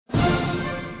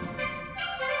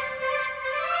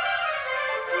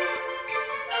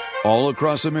All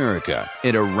across America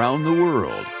and around the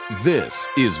world, this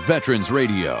is Veterans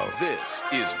Radio. This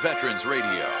is Veterans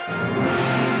Radio.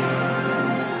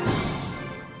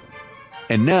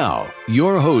 And now,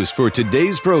 your host for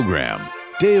today's program,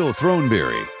 Dale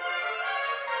Throneberry.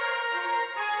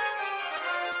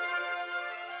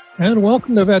 And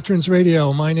welcome to Veterans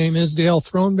Radio. My name is Dale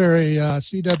Throneberry,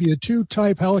 CW2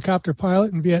 type helicopter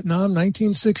pilot in Vietnam,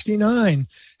 1969.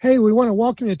 Hey, we want to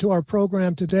welcome you to our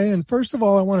program today. And first of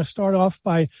all, I want to start off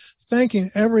by thanking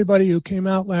everybody who came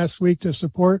out last week to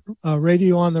support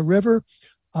Radio on the River.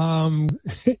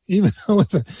 Even though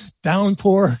it's a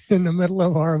downpour in the middle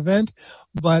of our event,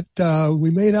 but we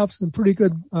made up some pretty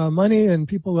good money and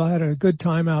people had a good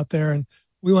time out there. And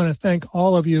we want to thank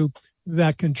all of you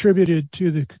that contributed to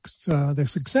the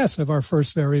success of our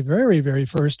very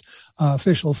first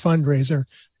official fundraiser.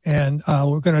 And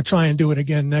we're going to try and do it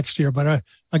again next year. But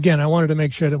again, I wanted to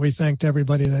make sure that we thanked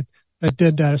everybody that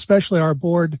did that, especially our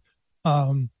board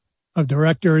of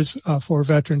directors for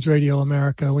Veterans Radio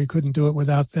America. We couldn't do it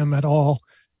without them at all.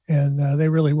 And they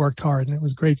really worked hard. And it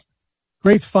was great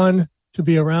fun to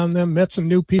be around them. Met some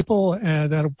new people,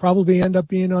 and that'll probably end up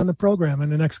being on the program in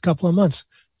the next couple of months.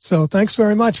 So thanks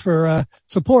very much for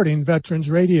supporting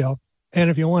Veterans Radio. And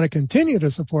if you want to continue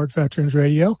to support Veterans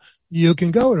Radio, you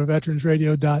can go to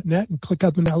veteransradio.net and click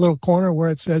up in that little corner where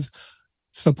it says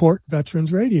Support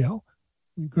Veterans Radio.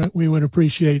 We would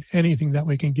appreciate anything that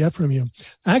we can get from you.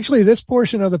 Actually, this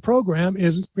portion of the program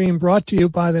is being brought to you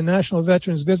by the National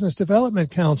Veterans Business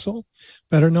Development Council,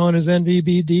 better known as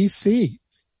NVBDC.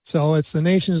 So it's the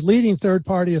nation's leading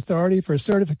third-party authority for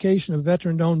certification of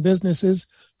veteran-owned businesses.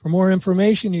 For more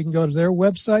information, you can go to their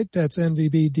website. That's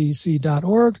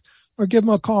nvbdc.org, or give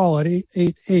them a call at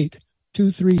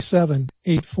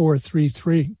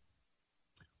 888-237-8433.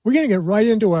 We're going to get right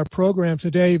into our program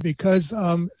today because,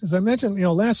 as I mentioned,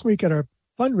 last week at our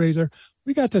fundraiser,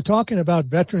 we got to talking about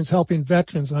veterans helping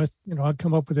veterans. And I'd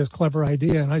come up with this clever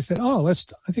idea, and I said, I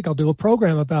think I'll do a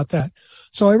program about that.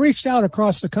 So I reached out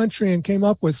across the country and came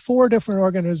up with 4 different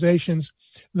organizations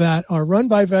that are run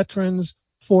by veterans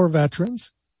for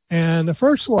veterans. And the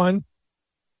first one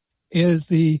is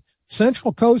the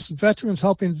Central Coast Veterans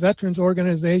Helping Veterans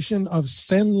Organization of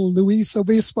San Luis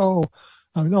Obispo.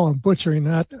 I know I'm butchering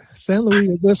that. San Luis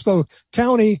Obispo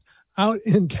County out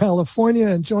in California.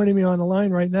 And joining me on the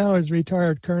line right now is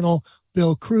retired Colonel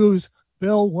Bill Cruz.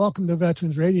 Bill, welcome to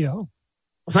Veterans Radio.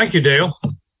 Well, thank you, Dale.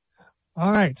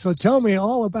 All right. So tell me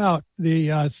all about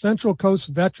the Central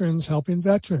Coast Veterans Helping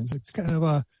Veterans. It's kind of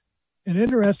an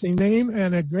interesting name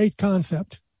and a great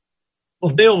concept.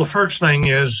 Well, Dale, the first thing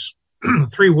is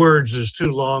 3 words is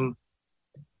too long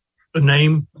a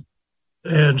name.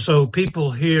 And so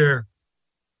people here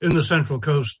in the Central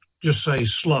Coast just say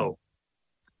slow.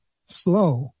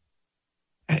 Slow.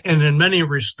 And in many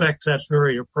respects, that's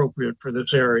very appropriate for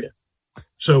this area.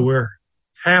 So we're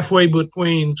halfway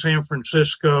between San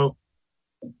Francisco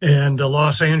and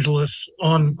Los Angeles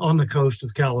on the coast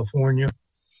of California.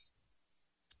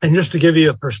 And just to give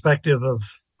you a perspective of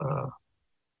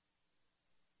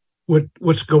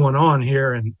what's going on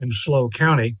here in SLO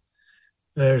County,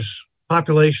 there's a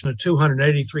population of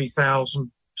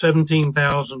 283,000,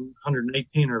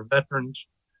 17,118 are veterans,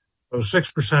 so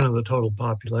 6% of the total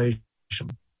population.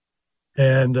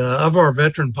 And of our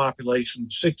veteran population,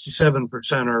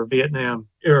 67% are Vietnam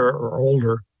era or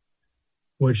older,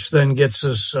 which then gets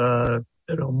us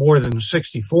more than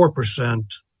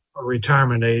 64% are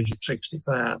retirement age at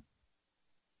 65.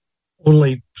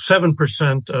 Only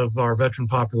 7% of our veteran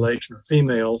population are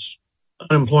females.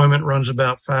 Unemployment runs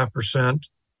about 5%.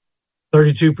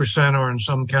 32% are in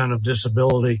some kind of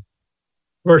disability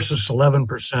versus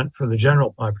 11% for the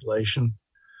general population.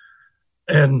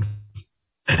 And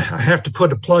I have to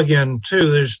put a plug in too.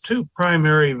 There's 2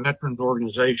 primary veterans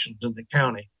organizations in the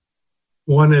county.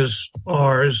 One is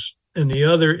ours and the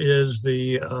other is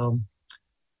the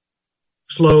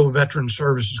SLO Veteran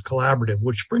Services Collaborative,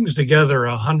 which brings together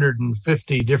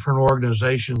 150 different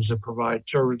organizations that provide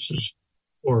services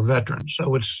for veterans.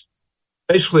 So it's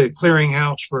basically a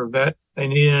clearinghouse for a vet. They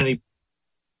need any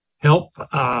help,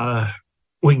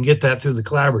 we can get that through the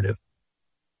collaborative.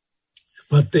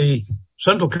 But the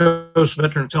Central Coast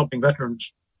Veterans Helping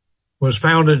Veterans was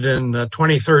founded in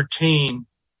 2013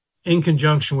 in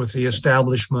conjunction with the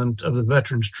establishment of the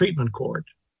Veterans Treatment Court.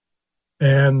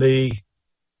 And the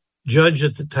judge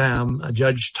at the time,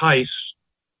 Judge Tice,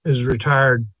 is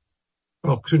retired,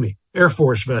 Air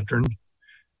Force veteran.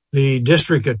 The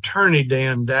district attorney,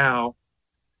 Dan Dow,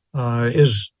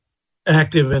 is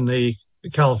active in the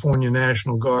California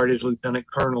National Guard, is Lieutenant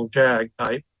Colonel JAG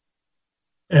type.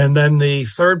 And then the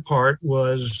third part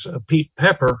was Pete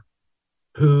Pepper,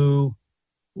 who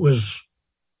was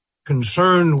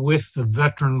concerned with the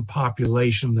veteran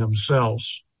population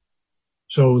themselves.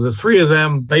 So the three of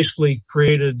them basically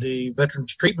created the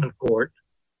Veterans Treatment Court.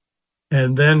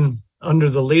 And then under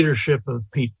the leadership of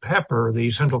Pete Pepper,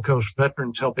 the Central Coast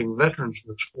Veterans Helping Veterans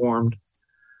was formed.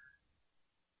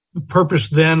 The purpose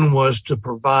then was to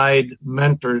provide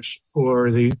mentors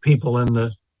for the people in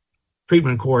the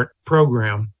treatment court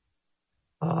program.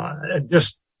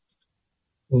 Just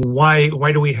why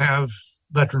do we have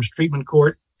Veterans Treatment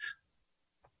Court?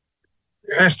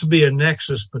 There has to be a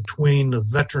nexus between the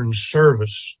veteran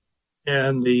service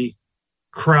and the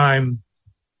crime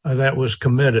that was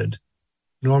committed.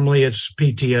 Normally it's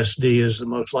PTSD is the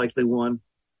most likely one,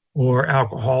 or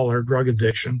alcohol or drug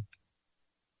addiction.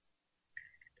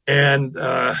 And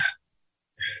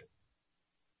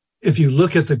if you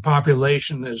look at the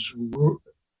population as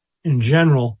in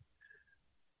general,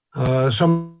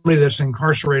 somebody that's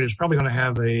incarcerated is probably going to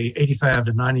have a 85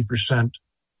 to 90%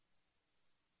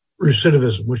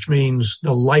 recidivism, which means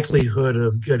the likelihood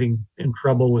of getting in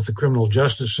trouble with the criminal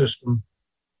justice system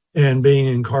and being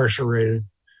incarcerated.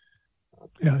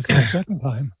 Yeah, it's the second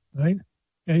time, right?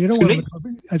 Yeah, you don't want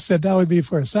them to, I said that would be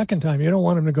for a second time. You don't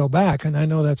want them to go back, and I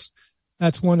know that's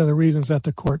one of the reasons that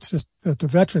that the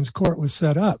Veterans Court was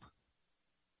set up.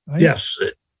 Right? Yes,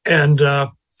 and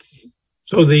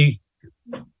so the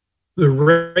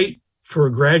rate for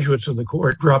graduates of the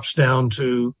court drops down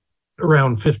to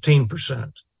around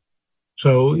 15%.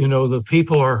 So, the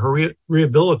people are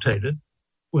rehabilitated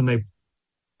when they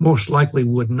most likely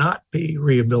would not be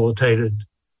rehabilitated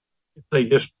if they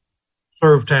just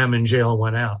served time in jail and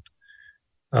went out.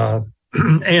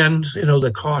 And,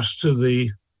 the cost to the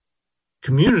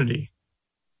community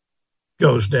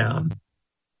goes down.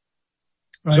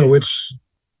 Right. So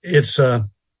it's a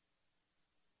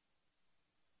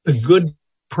good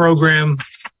program.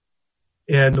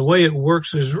 And the way it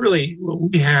works is really what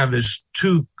we have is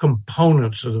two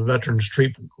components of the Veterans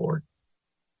Treatment Court.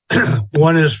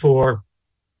 One is for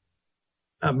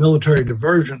military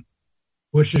diversion,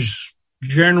 which is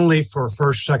generally for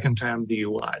second time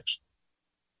DUIs.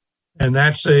 And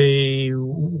that's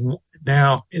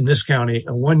now in this county,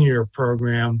 a 1-year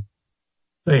program.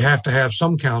 They have to have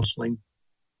some counseling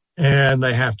and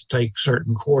they have to take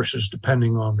certain courses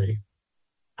depending on the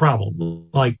problem,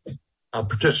 like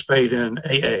participate in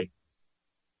AA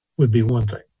would be one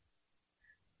thing.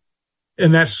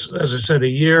 And that's, as I said, a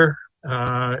year.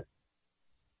 The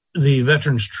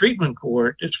Veterans Treatment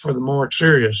Court, it's for the more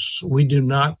serious. We do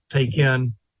not take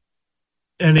in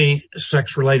any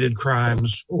sex-related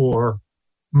crimes or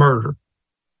murder.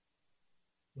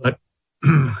 But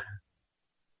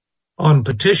on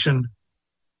petition,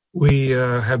 we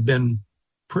have been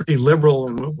pretty liberal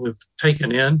in what we've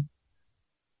taken in.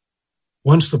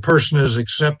 Once the person is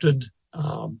accepted,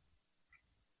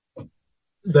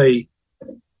 they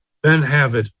then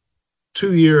have a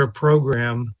 2-year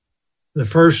program. The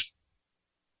first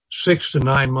 6 to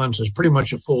 9 months is pretty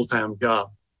much a full-time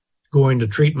job, going to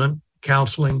treatment,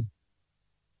 counseling,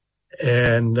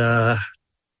 and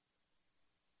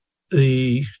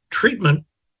the treatment,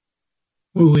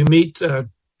 we meet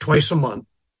twice a month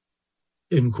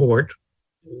in court,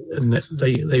 and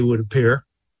they would appear.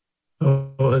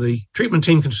 The treatment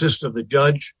team consists of the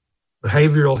judge,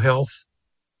 behavioral health,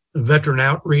 the veteran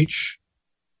outreach,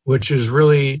 which is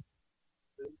really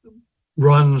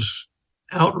runs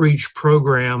outreach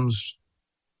programs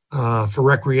for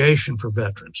recreation for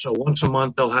veterans. So once a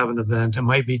month, they'll have an event. It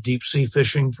might be deep sea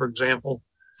fishing, for example.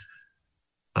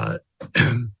 Then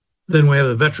we have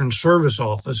the Veteran Service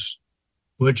Office,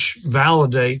 which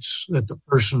validates that the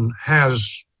person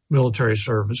has military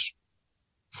service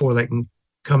before they can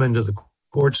come into the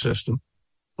court system.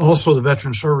 Also, the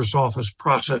Veteran Service Office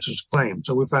processes claims.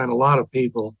 So we find a lot of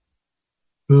people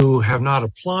who have not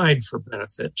applied for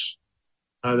benefits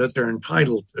that they're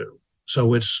entitled to.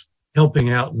 So it's helping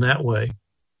out in that way.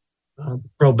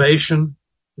 Probation,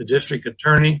 the district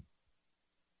attorney,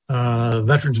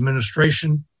 Veterans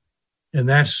Administration, and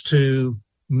that's to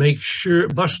make sure,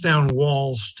 bust down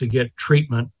walls to get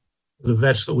treatment for the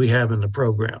vets that we have in the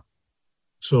program.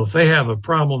 So if they have a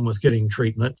problem with getting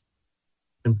treatment,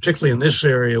 and particularly in this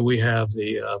area, we have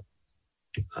the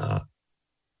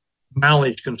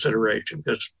mileage consideration,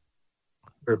 because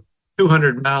we're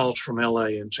 200 miles from LA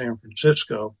and San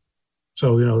Francisco.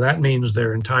 So, that means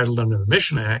they're entitled under the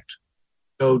Mission Act,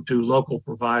 go to local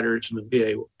providers and the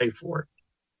VA will pay for it.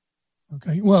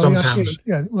 Okay. Well,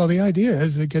 the idea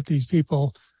is to get these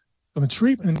people some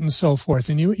treatment and so forth.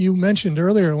 And you mentioned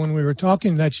earlier when we were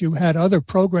talking that you had other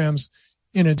programs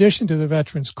in addition to the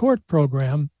Veterans Court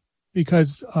program,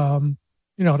 because,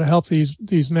 to help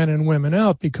these men and women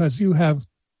out, because you have,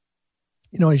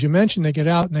 as you mentioned, they get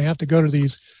out and they have to go to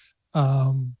these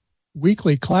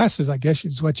weekly classes, I guess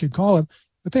is what you'd call them,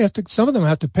 but some of them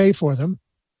have to pay for them.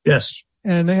 Yes.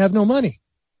 And they have no money.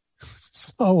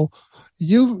 So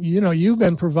you've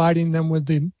been providing them with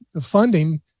the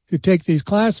funding to take these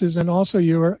classes, and also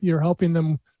you're helping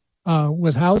them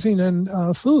with housing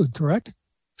and food, correct?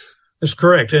 That's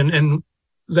correct. And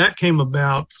that came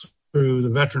about through the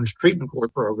Veterans Treatment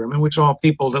Court program, and we saw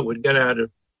people that would get out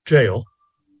of jail.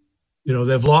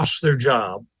 They've lost their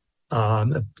job.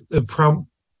 They've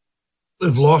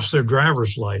lost their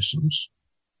driver's license,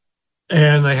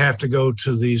 and they have to go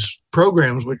to these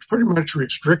programs, which pretty much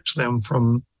restricts them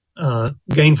from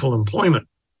gainful employment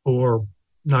for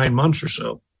 9 months or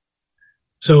so.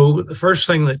 So the first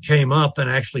thing that came up, and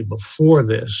actually before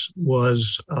this,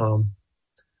 was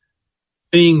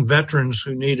seeing veterans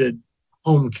who needed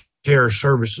home care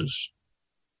services.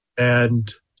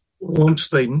 And once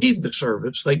they need the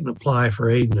service, they can apply for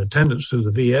aid and attendance through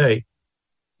the VA,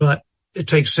 but it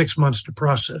takes 6 months to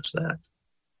process that.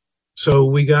 So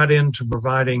we got into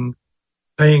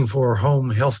paying for home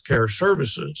health care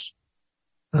services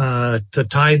to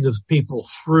tide the people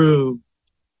through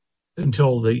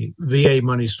until the VA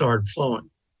money started flowing.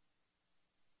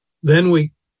 Then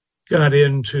we got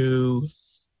into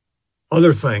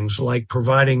other things like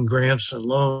providing grants and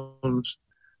loans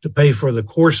to pay for the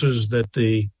courses that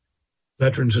the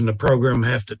veterans in the program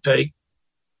have to take.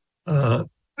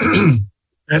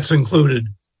 That's included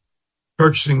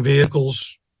purchasing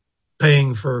vehicles,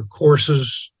 paying for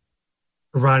courses,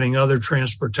 providing other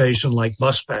transportation like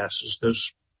bus passes,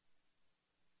 because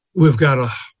we've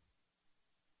got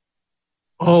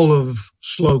all of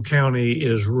SLO County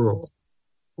is rural,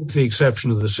 with the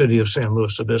exception of the city of San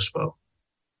Luis Obispo,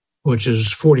 which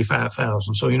is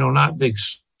 45,000. So, not big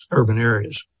urban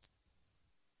areas.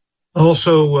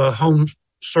 Also, home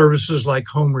services like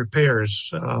home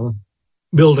repairs,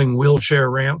 building wheelchair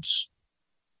ramps,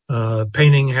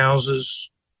 painting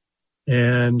houses,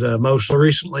 and most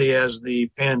recently, as the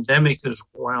pandemic has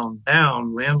wound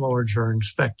down, landlords are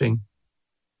inspecting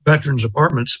veterans'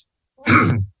 apartments,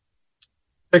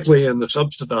 particularly in the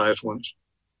subsidized ones,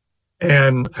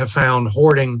 and have found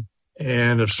hoarding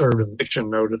and have served eviction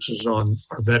notices on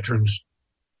our veterans.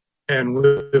 And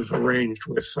we've arranged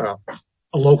with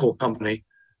a local company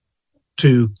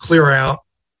to clear out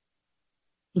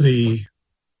the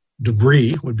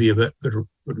debris, would be a good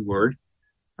word,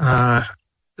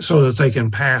 so that they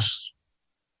can pass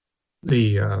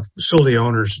the facility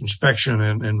owner's inspection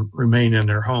and remain in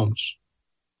their homes.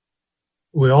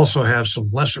 We also have some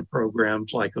lesser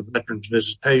programs like a veterans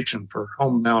visitation for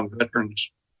homebound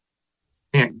veterans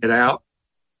who can't get out.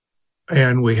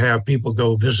 And we have people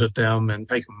go visit them and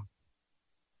take them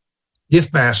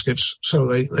gift baskets so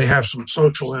they have some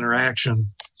social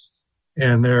interaction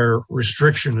and their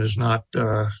restriction is not,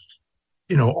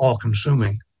 all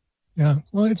consuming. Yeah.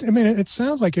 Well, it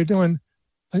sounds like you're doing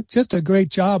just a great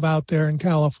job out there in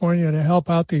California to help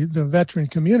out the veteran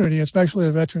community, especially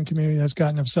the veteran community that's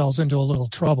gotten themselves into a little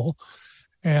trouble.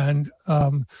 And,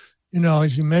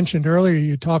 as you mentioned earlier,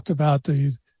 you talked about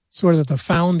the sort of the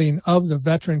founding of the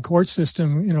veteran court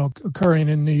system, occurring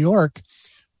in New York,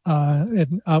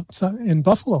 in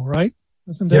Buffalo, right?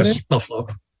 Isn't that Yes, it? Buffalo.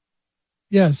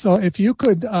 Yeah. So if you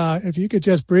could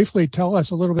just briefly tell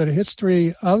us a little bit of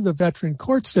history of the veteran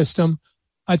court system,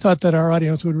 I thought that our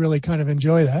audience would really kind of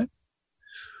enjoy that.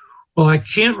 Well, I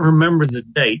can't remember the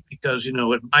date because, at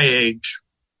my age,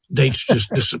 dates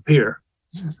just disappear.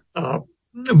 But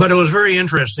it was very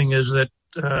interesting is that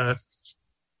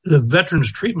the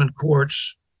veterans treatment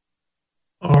courts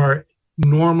are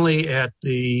normally at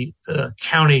the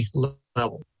county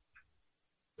level.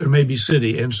 There may be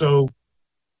city. And so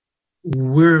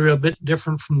we're a bit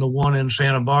different from the one in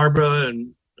Santa Barbara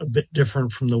and a bit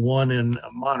different from the one in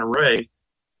Monterey.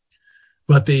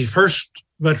 But the first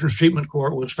Veterans Treatment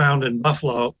Court was found in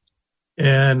Buffalo,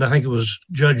 and I think it was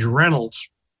Judge Reynolds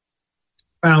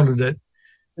founded it.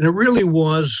 And it really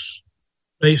was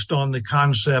based on the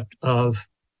concept of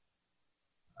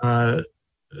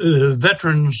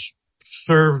veterans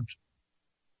served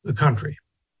the country.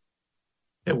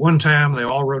 At one time, they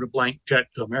all wrote a blank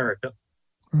check to America.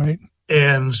 Right.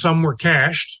 And some were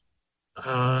cashed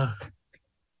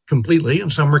completely,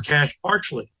 and some were cashed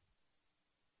partially.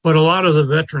 But a lot of the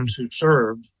veterans who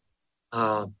served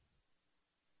had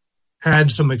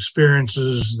some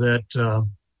experiences that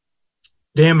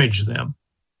damaged them.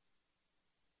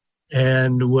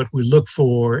 And what we look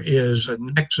for is a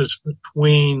nexus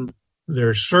between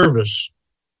their service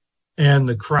and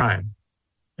the crime.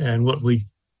 And what we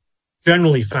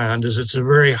generally find is it's a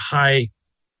very high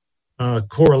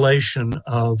correlation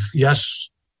of, yes,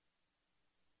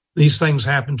 these things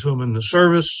happen to them in the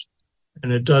service,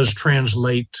 and it does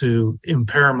translate to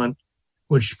impairment,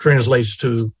 which translates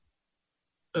to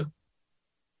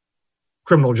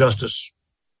criminal justice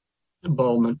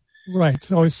involvement. Right.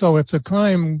 So if the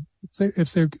crime,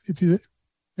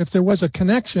 if there was a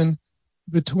connection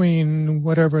between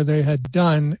whatever they had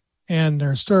done and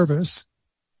their service,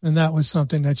 then that was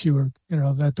something that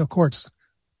that the courts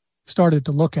started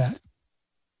to look at.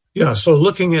 Yeah. So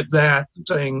looking at that,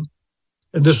 saying,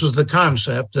 and this was the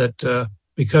concept that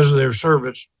because of their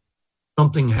service,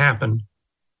 something happened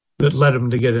that led them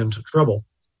to get into trouble.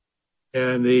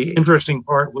 And the interesting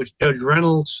part with Judge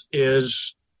Reynolds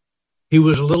is he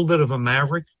was a little bit of a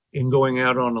maverick in going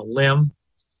out on a limb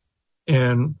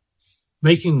and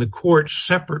making the court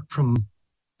separate from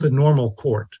the normal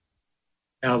court.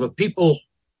 Now, the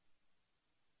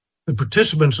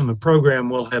participants in the program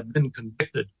will have been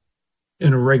convicted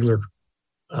in a regular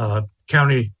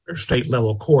county or state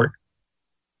level court.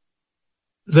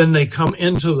 Then they come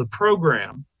into the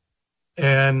program,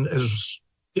 and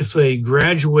if they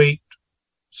graduate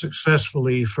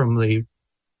successfully from the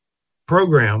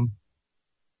program,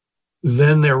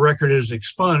 then their record is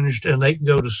expunged, and they can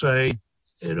go to say,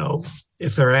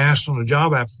 if they're asked on a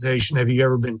job application, have you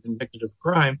ever been convicted of a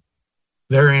crime?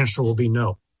 Their answer will be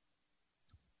no.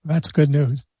 That's good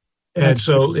news. And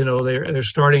so, they're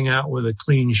starting out with a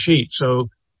clean sheet. So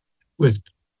with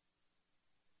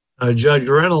Judge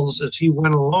Reynolds, as he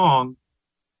went along,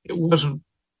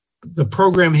 the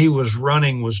program he was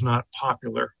running was not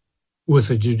popular with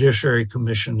the Judiciary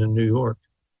Commission in New York.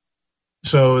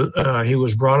 So he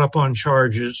was brought up on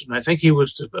charges, and I think he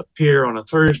was to appear on a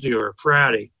Thursday or a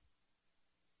Friday.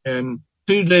 And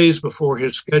 2 days before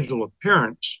his scheduled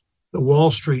appearance, the Wall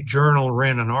Street Journal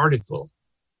ran an article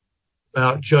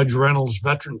about Judge Reynolds'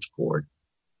 Veterans Court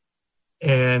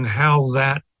and how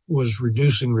that was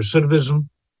reducing recidivism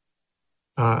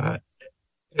and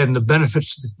the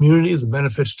benefits to the community, the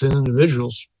benefits to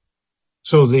individuals.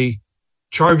 So the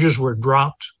charges were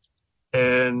dropped,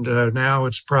 and now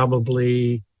it's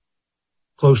probably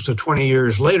close to 20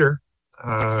 years later.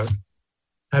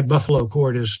 That Buffalo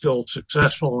court is still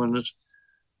successful, and it's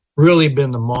really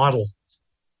been the model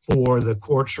for the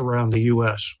courts around the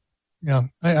U.S. Yeah,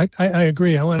 I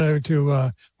agree. I wanted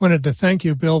to thank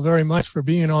you, Bill, very much for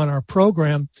being on our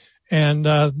program. And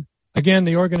again,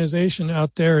 the organization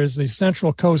out there is the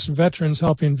Central Coast Veterans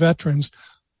Helping Veterans.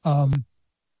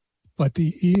 But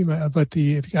if you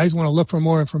guys want to look for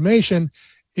more information,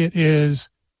 it is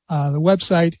the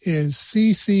website is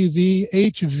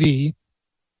ccvhv.org.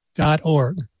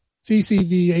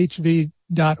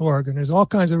 ccvhv.org, and there's all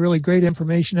kinds of really great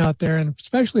information out there, and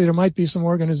especially there might be some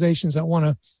organizations that want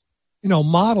to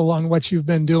model on what you've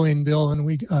been doing, Bill. And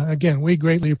we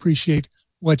greatly appreciate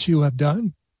what you have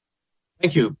done.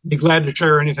 Thank you. Be glad to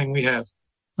share anything we have.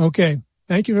 Okay.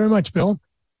 Thank you very much, Bill.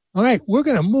 All right. We're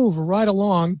going to move right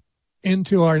along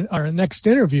into our next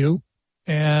interview.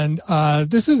 And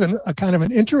this is a kind of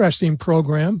an interesting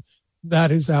program that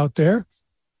is out there.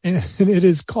 And it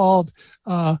is called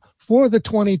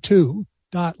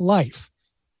forthe22.life.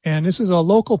 And this is a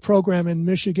local program in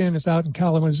Michigan. It's out in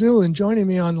Kalamazoo. And joining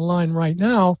me on the line right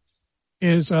now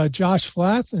is Josh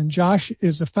Flath. And Josh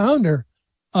is the founder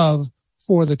of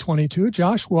For the 22.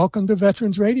 Josh, welcome to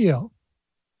Veterans Radio.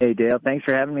 Hey, Dale. Thanks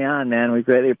for having me on, man. We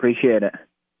greatly appreciate it.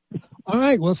 All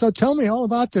right. Well, so tell me all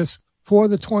about this For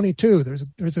the 22.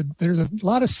 There's a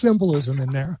lot of symbolism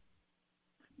in there.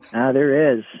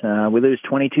 There is. We lose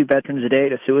 22 veterans a day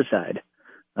to suicide.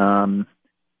 And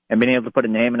being able to put a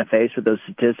name and a face with those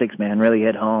statistics, man, really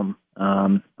hit home.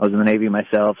 I was in the Navy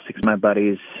myself, 6 of my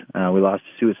buddies. We lost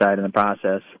to suicide in the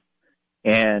process.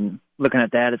 And looking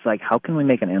at that, it's like, how can we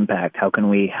make an impact? How can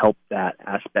we help that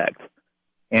aspect?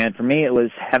 And for me, it was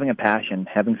having a passion,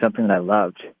 having something that I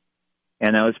loved.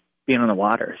 And that was being on the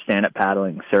water, stand-up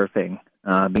paddling, surfing,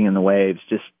 being in the waves.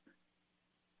 Just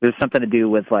there's something to do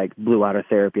with, like, blue water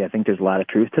therapy. I think there's a lot of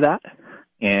truth to that.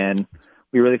 And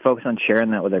we really focus on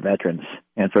sharing that with our veterans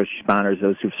and first responders,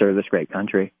 those who've served this great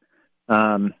country.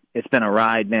 It's been a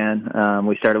ride, man.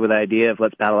 We started with the idea of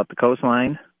let's paddle up the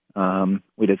coastline.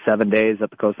 We did 7 days up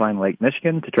the coastline of Lake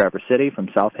Michigan to Traverse City from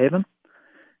South Haven.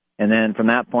 And then from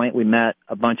that point, we met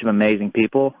a bunch of amazing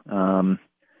people.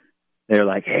 They were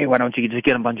like, hey, why don't you just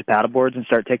get a bunch of paddleboards and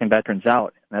start taking veterans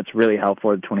out? And that's really how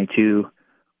For the 22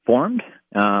 formed.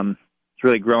 It's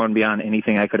really grown beyond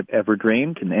anything I could have ever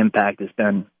dreamed, and the impact has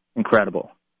been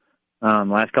incredible. The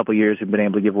last couple of years, we've been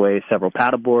able to give away several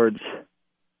paddleboards.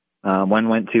 One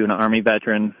went to an Army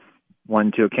veteran,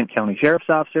 one to a Kent County Sheriff's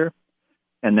officer,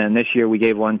 and then this year we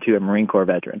gave one to a Marine Corps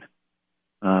veteran.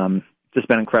 Just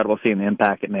been incredible seeing the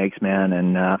impact it makes, man.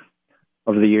 And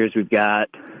over the years, we've got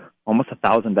almost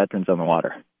 1,000 veterans on the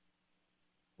water.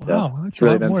 Wow, so that's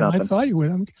really a lot more than I thought you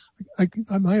would.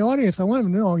 My audience, I want to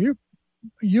know,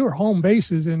 your home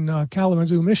base is in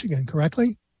Kalamazoo, Michigan,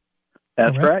 correctly?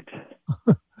 That's correct.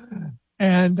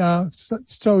 And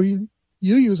so you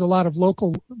use a lot of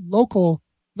local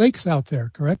lakes out there,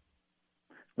 correct?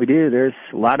 We do. There's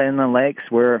a lot of inland lakes.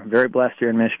 We're very blessed here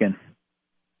in Michigan.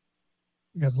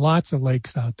 We got lots of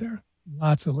lakes out there.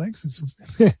 Lots of lakes.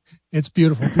 It's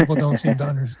beautiful. People don't seem to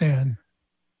understand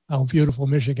how beautiful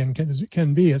Michigan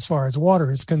can be as far as water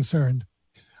is concerned.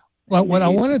 But what I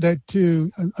wanted to,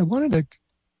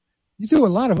 you do a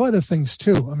lot of other things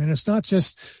too. I mean, it's not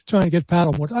just trying to get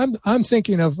paddleboard. I'm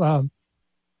thinking of,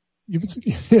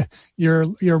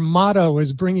 your motto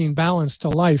is bringing balance to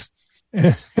life.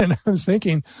 And I'm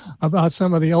thinking about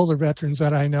some of the older veterans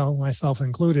that I know, myself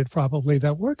included probably,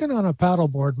 that working on a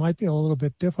paddleboard might be a little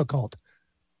bit difficult.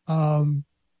 So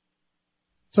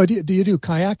do you do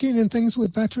kayaking and things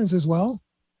with veterans as well?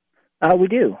 We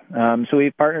do. So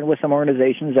we've partnered with some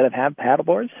organizations that have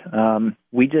paddleboards.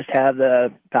 We just have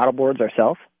the paddleboards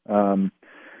ourselves.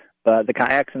 But the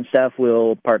kayaks and stuff,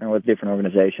 we'll partner with different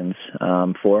organizations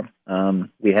for.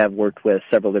 We have worked with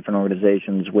several different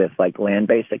organizations with like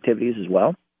land-based activities as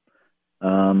well.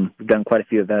 We've done quite a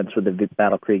few events with the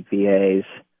Battle Creek VAs.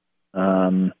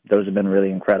 Those have been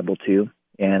really incredible too.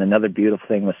 And another beautiful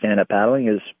thing with stand-up paddling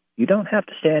is you don't have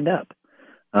to stand up.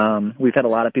 We've had a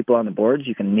lot of people on the boards.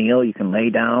 You can kneel, you can lay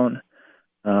down.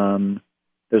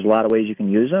 There's a lot of ways you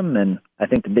can use them. And I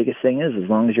think the biggest thing is as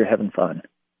long as you're having fun.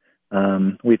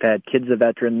 We've had kids of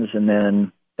veterans and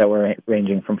then that were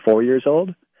ranging from 4 years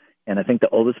old. And I think the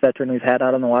oldest veteran we've had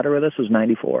out on the water with us was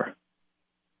 94.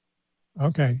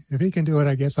 Okay. If he can do it,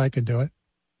 I guess I could do it.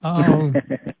 I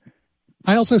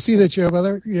also see that you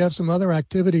have some other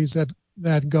activities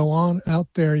that go on out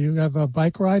there. You have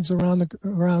bike rides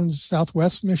around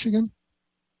Southwest Michigan?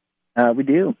 We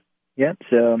do. Yep.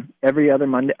 So every other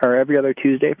Monday or every other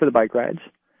Tuesday for the bike rides.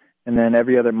 And then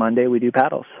every other Monday we do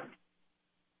paddles.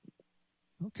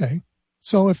 Okay.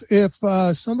 So if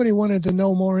somebody wanted to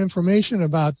know more information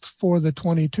about For the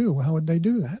 22, how would they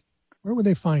do that? Where would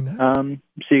they find that?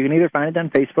 So you can either find it on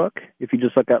Facebook. If you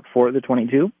just look up For the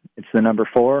 22, it's the number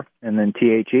 4 and then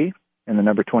THE and the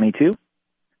number 22.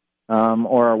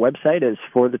 Or our website is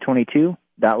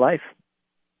forthe22.life.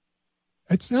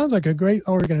 It sounds like a great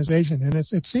organization, and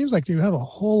it seems like you have a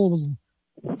whole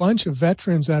bunch of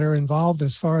veterans that are involved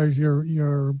as far as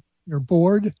your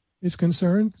board is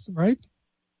concerned, right?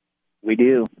 We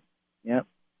do. Yep.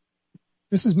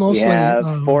 This is mostly... We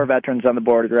have 4 veterans on the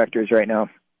board of directors right now.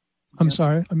 I'm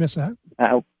sorry, I missed that.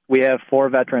 We have 4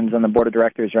 veterans on the board of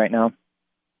directors right now.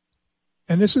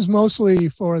 And this is mostly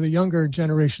for the younger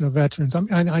generation of veterans.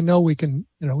 I know we can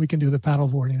do the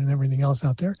paddleboarding and everything else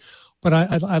out there, but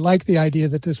I like the idea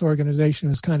that this organization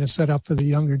is kind of set up for the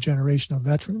younger generation of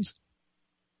veterans.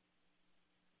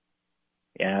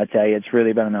 Yeah, I'll tell you, it's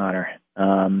really been an honor.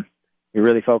 We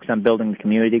really focus on building the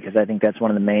community because I think that's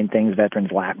one of the main things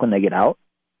veterans lack when they get out.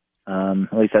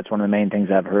 At least that's one of the main things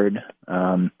I've heard.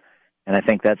 And I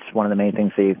think that's one of the main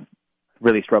things they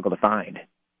really struggle to find.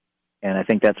 And I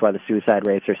think that's why the suicide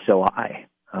rates are so high.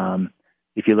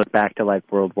 If you look back to like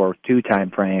World War II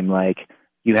time frame, like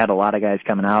you had a lot of guys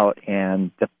coming out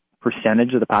and the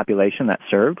percentage of the population that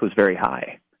served was very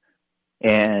high.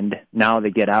 And now they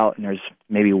get out and there's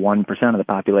maybe 1% of the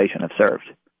population have served.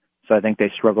 So I think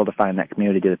they struggle to find that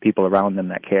community, the people around them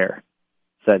that care.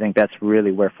 So I think that's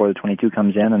really where For the 22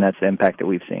 comes in, and that's the impact that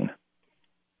we've seen.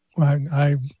 Well,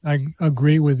 I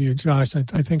agree with you, Josh. I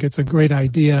think it's a great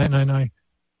idea, and I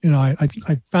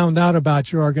found out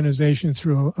about your organization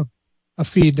through a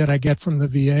feed that I get from the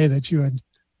VA that you had,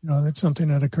 that's something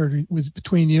that occurred with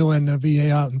between you and the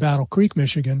VA out in Battle Creek,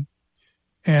 Michigan,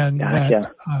 and gotcha.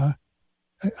 That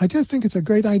I just think it's a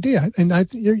great idea, and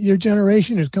your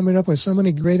generation is coming up with so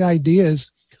many great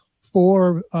ideas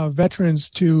for veterans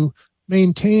to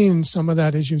maintain some of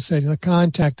that, as you said, the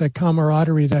contact, that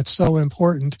camaraderie that's so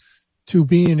important to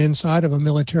being inside of a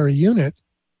military unit.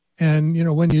 And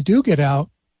when you do get out,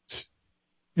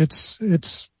 it's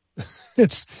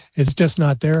just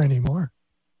not there anymore.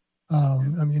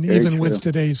 Even with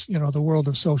today's, the world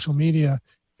of social media,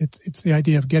 it's the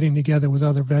idea of getting together with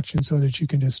other veterans so that you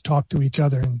can just talk to each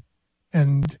other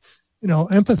and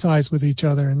empathize with each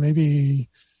other. And maybe,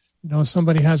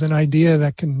 somebody has an idea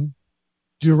that can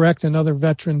direct another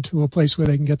veteran to a place where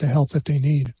they can get the help that they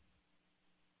need.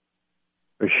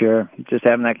 For sure. Just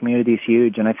having that community is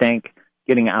huge. And I think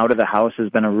getting out of the house has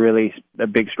been a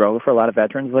big struggle for a lot of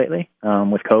veterans lately,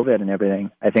 with COVID and everything.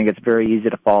 I think it's very easy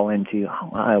to fall into,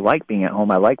 I like being at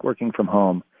home, I like working from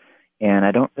home, and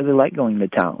I don't really like going to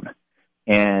town.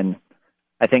 And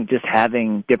I think just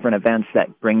having different events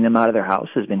that bring them out of their house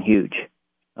has been huge.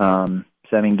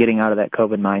 So, I mean, getting out of that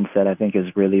COVID mindset, I think,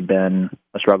 has really been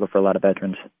a struggle for a lot of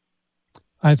veterans.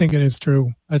 I think it is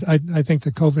true. I think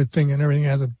the COVID thing and everything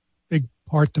has a big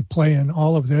part to play in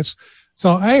all of this.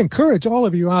 So I encourage all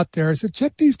of you out there to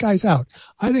check these guys out.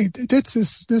 I think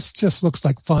this just looks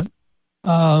like fun.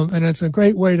 And it's a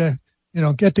great way to,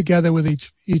 get together with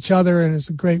each other. And it's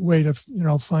a great way to,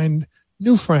 find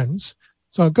new friends.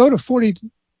 So go to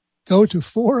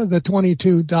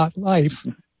 4the22.life,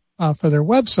 for their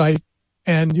website.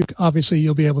 And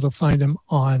you'll be able to find them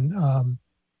on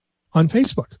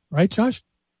Facebook, right, Josh?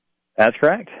 That's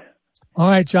correct. All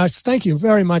right, Josh, thank you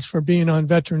very much for being on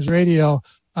Veterans Radio.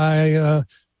 Let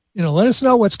us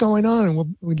know what's going on,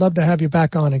 and we'd love to have you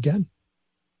back on again.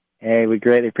 Hey, we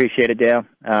greatly appreciate it, Dale.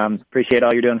 Appreciate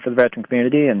all you're doing for the veteran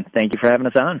community, and thank you for having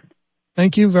us on.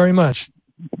 Thank you very much.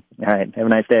 All right, have a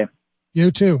nice day.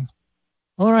 You too.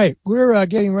 All right, we're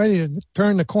getting ready to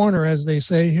turn the corner, as they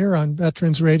say here on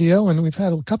Veterans Radio, and we've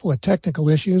had a couple of technical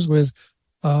issues with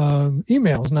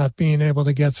emails not being able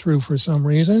to get through for some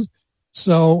reason.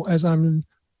 So as I'm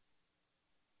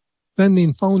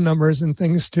sending phone numbers and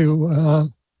things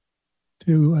to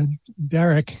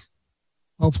Derek,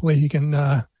 hopefully he can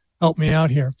help me out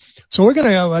here. So we're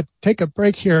going to take a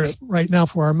break here right now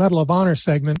for our Medal of Honor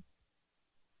segment.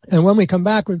 And when we come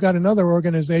back, we've got another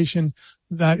organization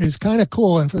that is kind of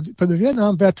cool. And for the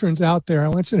Vietnam veterans out there, I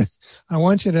want you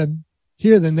to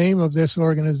hear the name of this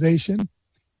organization.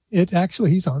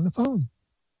 He's on the phone.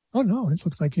 Oh no, it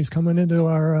looks like he's coming into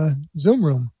our Zoom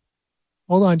room.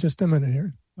 Hold on just a minute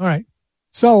here. All right.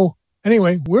 So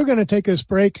anyway, we're going to take this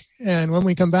break. And when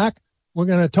we come back, we're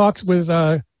going to talk with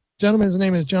a gentleman. His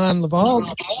name is John Lovald.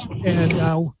 And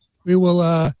we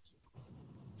will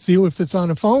see if it's on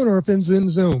the phone or if it's in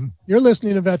Zoom. You're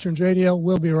listening to Veterans Radio.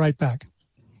 We'll be right back.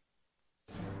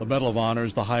 The Medal of Honor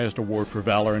is the highest award for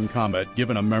valor in combat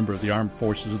given a member of the Armed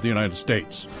Forces of the United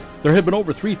States. There have been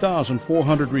over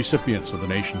 3,400 recipients of the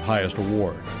nation's highest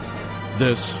award.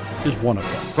 This is one of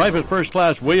them. Private First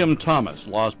Class William Thomas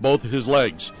lost both his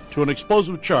legs to an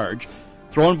explosive charge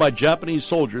thrown by Japanese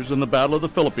soldiers in the Battle of the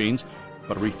Philippines,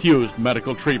 but refused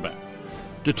medical treatment.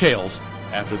 Details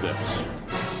after this.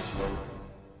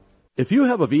 If you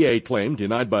have a VA claim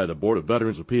denied by the Board of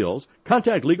Veterans' Appeals,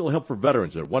 contact Legal Help for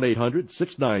Veterans at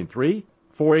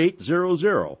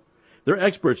 1-800-693-4800. They're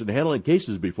experts in handling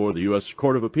cases before the U.S.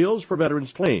 Court of Appeals for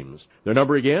Veterans Claims. Their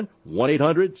number again,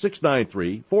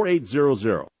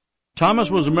 1-800-693-4800.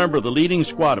 Thomas was a member of the leading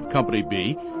squad of Company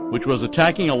B, which was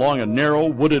attacking along a narrow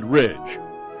wooded ridge.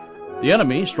 The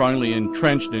enemy, strongly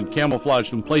entrenched in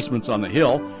camouflaged emplacements on the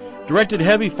hill, directed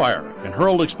heavy fire and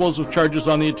hurled explosive charges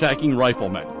on the attacking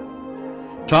riflemen.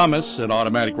 Thomas, an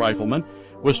automatic rifleman,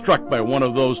 was struck by one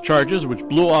of those charges which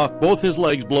blew off both his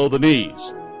legs below the knees.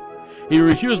 He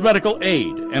refused medical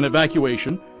aid and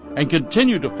evacuation and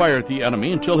continued to fire at the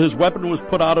enemy until his weapon was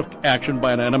put out of action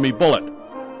by an enemy bullet.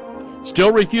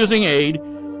 Still refusing aid,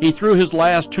 he threw his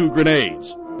last 2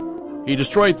 grenades. He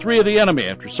destroyed 3 of the enemy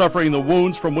after suffering the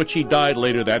wounds from which he died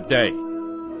later that day.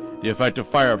 The effective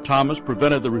fire of Thomas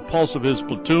prevented the repulse of his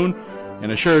platoon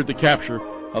and assured the capture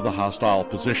of the hostile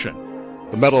position.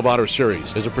 The Medal of Honor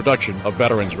series is a production of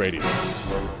Veterans Radio.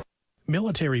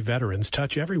 Military veterans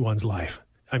touch everyone's life.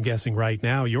 I'm guessing right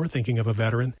now you're thinking of a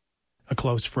veteran, a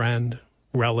close friend,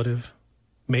 relative.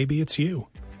 Maybe it's you.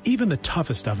 Even the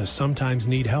toughest of us sometimes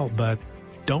need help, but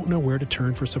don't know where to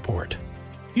turn for support.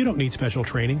 You don't need special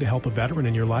training to help a veteran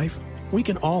in your life. We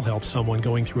can all help someone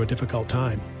going through a difficult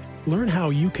time. Learn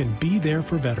how you can be there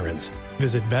for veterans.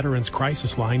 Visit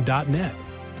veteranscrisisline.net.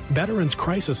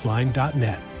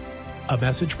 veteranscrisisline.net. A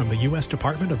message from the U.S.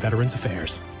 Department of Veterans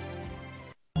Affairs.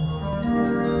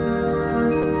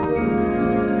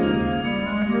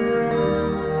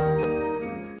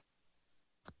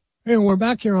 And we're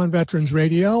back here on Veterans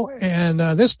Radio, and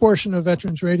this portion of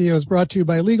Veterans Radio is brought to you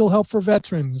by Legal Help for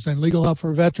Veterans, and Legal Help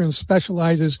for Veterans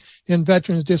specializes in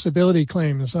veterans' disability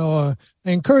claims. So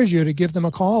I encourage you to give them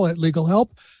a call at Legal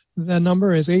Help. The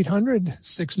number is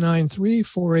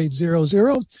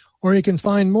 800-693-4800, or you can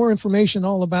find more information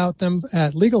all about them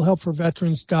at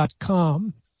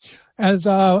legalhelpforveterans.com. As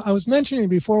I was mentioning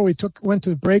before we went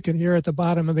to break it here at the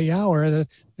bottom of the hour, the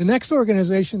next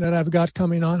organization that I've got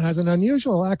coming on has an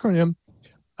unusual acronym.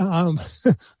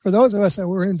 For those of us that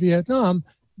were in Vietnam,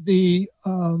 the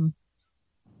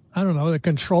I don't know, the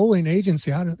controlling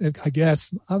agency, I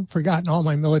guess, I've forgotten all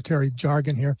my military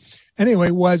jargon here.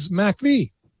 Anyway, was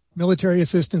MACV, Military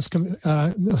Assistance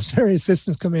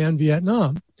Command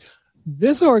Vietnam.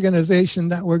 This organization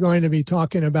that we're going to be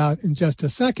talking about in just a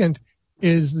second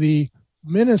is the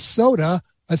Minnesota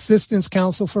Assistance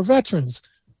Council for Veterans,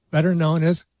 better known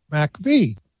as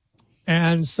MACV.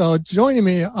 And so joining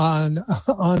me on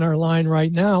our line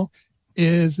right now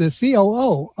is the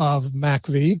COO of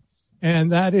MACV,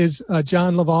 and that is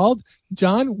John Lovald.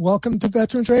 John, welcome to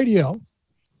Veterans Radio.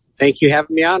 Thank you for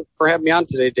having me on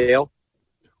today, Dale.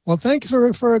 Well, thanks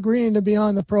for agreeing to be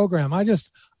on the program. I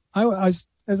as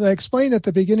I explained at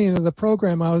the beginning of the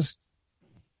program,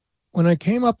 when I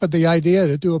came up with the idea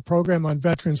to do a program on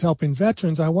veterans helping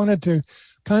veterans, I wanted to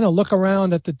kind of look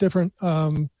around at the different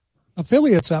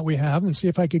affiliates that we have and see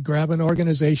if I could grab an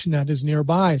organization that is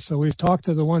nearby. So we've talked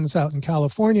to the ones out in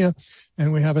California,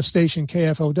 and we have a station,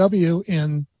 KFOW,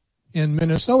 in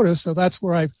Minnesota. So that's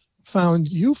where I found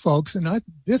you folks, and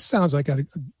this sounds like a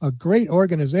great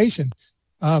organization.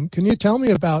 Can you tell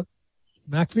me about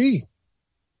MACV?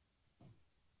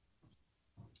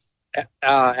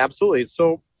 Absolutely.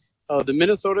 So the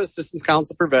Minnesota Assistance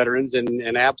Council for Veterans,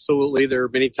 and absolutely, there are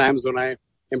many times when I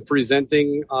am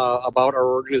presenting about our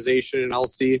organization, and I'll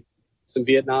see some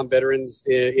Vietnam veterans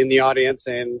in the audience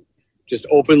and just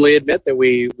openly admit that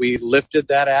we lifted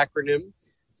that acronym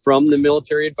from the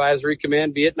Military Advisory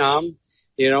Command Vietnam.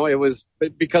 You know, it was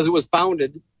because it was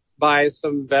founded by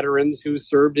some veterans who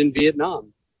served in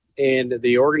Vietnam. And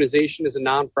the organization is a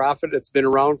nonprofit that's been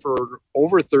around for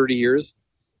over 30 years.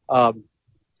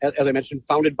 As I mentioned,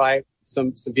 founded by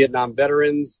some Vietnam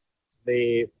veterans.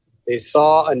 They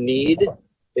saw a need.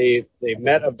 They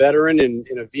met a veteran in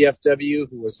a VFW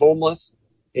who was homeless.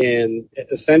 And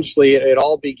essentially it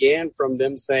all began from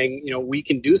them saying, you know, we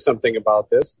can do something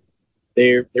about this.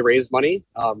 They raised money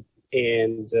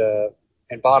and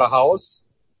bought a house.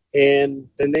 And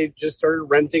then they just started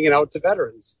renting it out to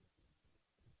veterans.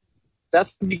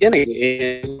 That's the beginning.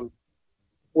 And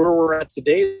where we're at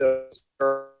today,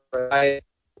 the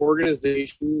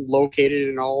organization located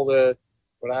in all the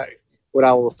what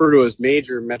I'll refer to as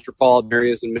major metropolitan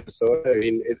areas in Minnesota. I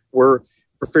mean, we're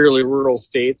a fairly rural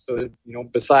state, so you know,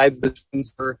 besides the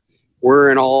Twins, we're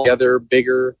in all the other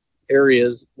bigger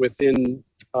areas within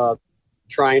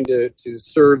trying to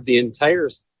serve the entire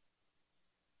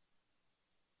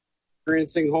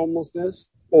experiencing homelessness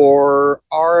or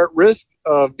are at risk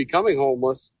of becoming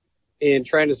homeless and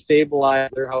trying to stabilize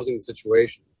their housing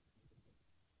situation.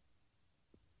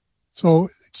 So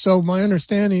my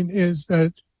understanding is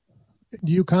that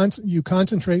you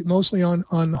concentrate mostly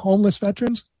on homeless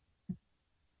veterans?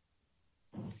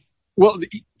 Well,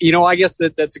 you know, I guess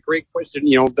that's a great question.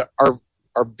 You know,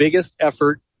 our biggest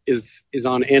effort is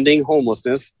on ending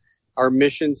homelessness. Our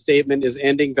mission statement is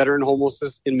ending veteran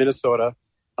homelessness in Minnesota.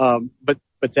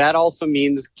 But that also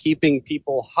means keeping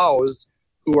people housed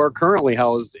who are currently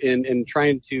housed and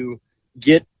trying to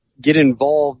get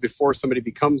involved before somebody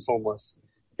becomes homeless.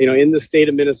 You know, in the state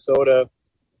of Minnesota,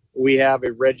 we have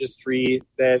a registry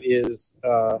that is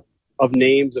of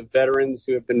names of veterans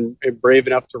who have been brave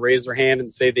enough to raise their hand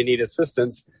and say they need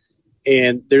assistance.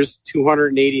 And there's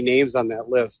 280 names on that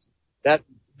list. That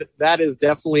is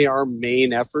definitely our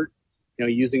main effort. You know,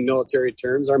 using military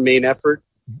terms, our main effort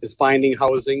is finding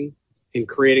housing and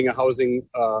creating a housing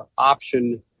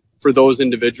option for those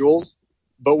individuals.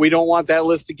 But we don't want that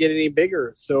list to get any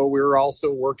bigger. So we're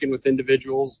also working with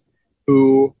individuals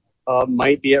who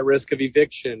might be at risk of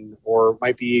eviction or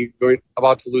might be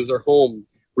about to lose their home,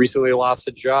 recently lost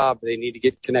a job. They need to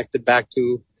get connected back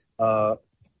to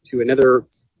another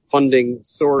funding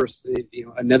source, you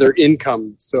know, another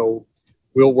income. So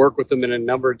we'll work with them in a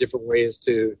number of different ways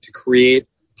to create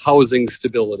housing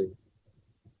stability.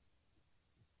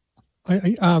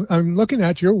 I'm looking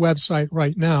at your website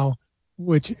right now,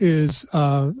 which is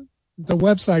the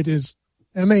website is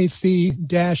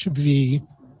MACV-V.org.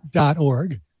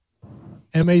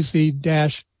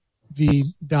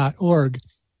 MACV-V.org.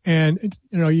 And,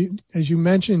 you know, as you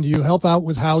mentioned, you help out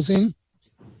with housing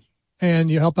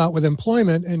and you help out with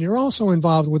employment, and you're also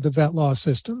involved with the vet law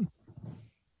system.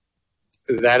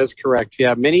 That is correct.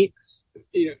 Yeah, many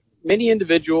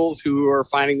individuals who are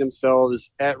finding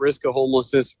themselves at risk of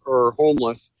homelessness or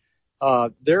homeless,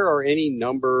 there are any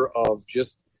number of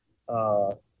just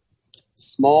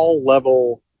small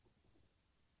level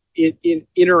in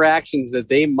interactions that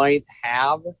they might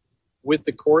have with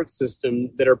the court system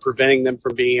that are preventing them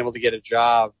from being able to get a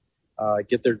job,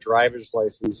 get their driver's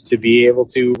license, to be able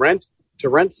to rent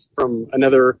from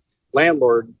another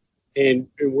landlord. And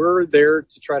we're there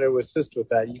to try to assist with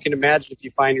that. You can imagine if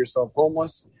you find yourself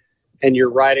homeless and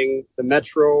you're riding the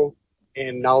Metro,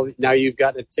 and now you've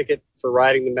gotten a ticket for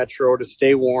riding the Metro to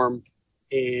stay warm,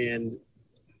 and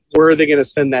where are they going to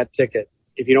send that ticket?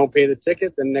 If you don't pay the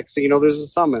ticket, then next thing you know, there's a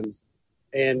summons.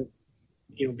 And,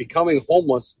 becoming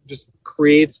homeless just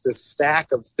creates this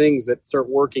stack of things that start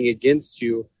working against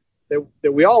you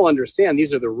that we all understand.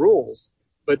 These are the rules,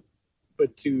 but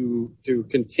to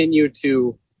continue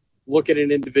to look at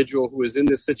an individual who is in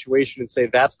this situation and say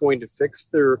that's going to fix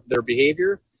their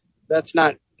behavior, that's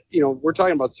not, we're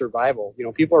talking about survival.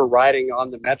 People are riding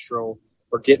on the Metro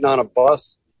or getting on a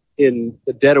bus in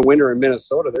the dead of winter in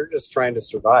Minnesota. They're just trying to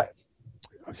survive.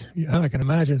 Yeah, I can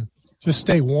imagine. Just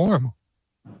stay warm.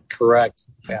 Correct.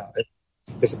 Yeah.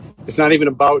 It's not even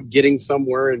about getting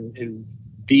somewhere and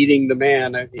beating the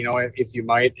man, if you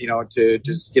might, to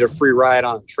just get a free ride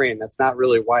on a train. That's not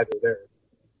really why they're there.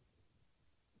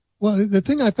 Well, the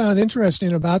thing I found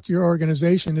interesting about your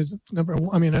organization is,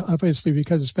 obviously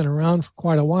because it's been around for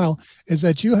quite a while, is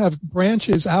that you have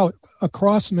branches out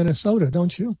across Minnesota,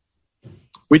 don't you?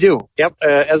 We do. Yep.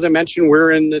 As I mentioned,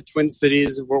 we're in the Twin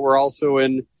Cities. We're also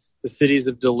in the cities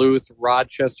of Duluth,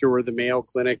 Rochester, where the Mayo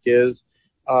Clinic is,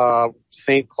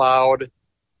 St. Cloud,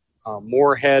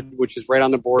 Moorhead, which is right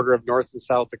on the border of North and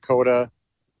South Dakota,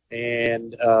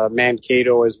 and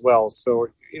Mankato as well. So,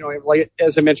 like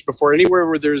as I mentioned before, anywhere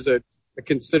where there's a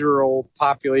considerable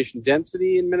population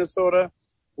density in Minnesota,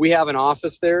 we have an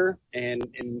office there, and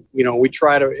we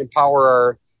try to empower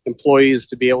our employees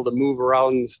to be able to move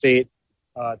around the state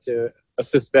to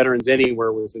assist veterans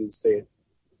anywhere within the state.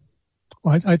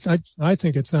 Well, I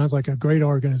think it sounds like a great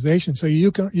organization. So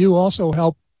you also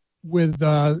help with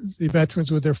the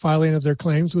veterans with their filing of their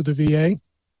claims with the VA?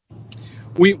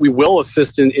 We will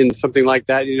assist in something like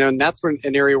that, and that's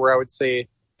an area where I would say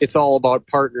it's all about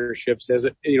partnerships.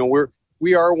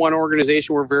 We are one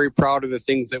organization. We're very proud of the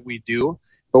things that we do,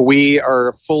 but we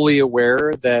are fully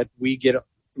aware that we get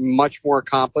much more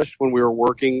accomplished when we are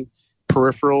working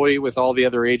peripherally with all the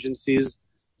other agencies.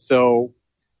 So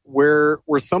where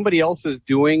somebody else is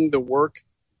doing the work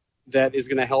that is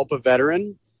going to help a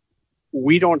veteran,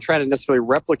 we don't try to necessarily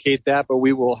replicate that, but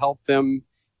we will help them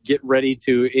get ready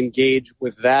to engage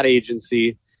with that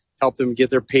agency, help them get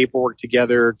their paperwork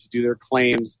together to do their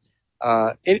claims,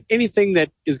 anything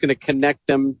that is going to connect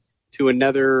them to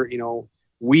another,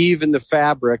 weave in the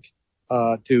fabric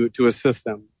to assist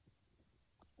them.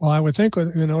 Well, I would think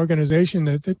with an organization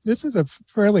that this is a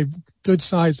fairly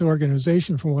good-sized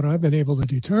organization from what I've been able to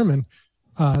determine,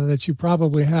 that you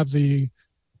probably have the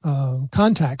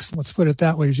contacts, let's put it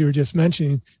that way, as you were just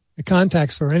mentioning, the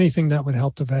contacts for anything that would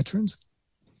help the veterans.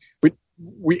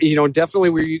 We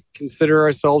definitely we consider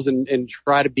ourselves and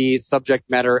try to be subject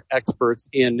matter experts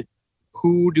in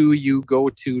who do you go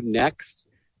to next.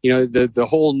 The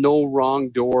whole no wrong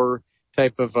door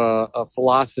type of a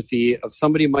philosophy of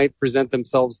somebody might present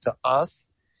themselves to us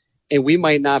and we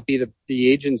might not be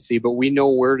the agency, but we know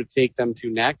where to take them to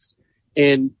next.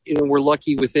 And, we're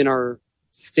lucky within our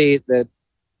state that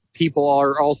people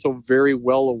are also very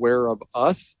well aware of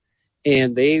us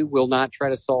and they will not try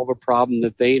to solve a problem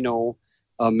that they know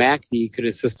MACV could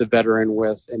assist a veteran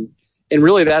with. And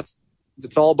really it's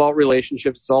all about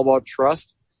relationships. It's all about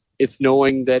trust. It's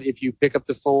knowing that if you pick up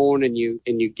the phone and you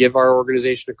give our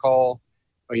organization a call,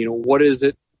 what is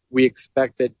it we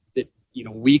expect that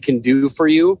we can do for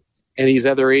you, and these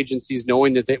other agencies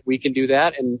knowing that we can do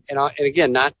that, and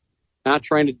again, not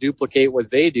trying to duplicate what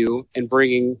they do and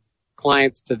bringing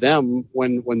clients to them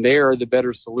when they are the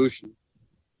better solution.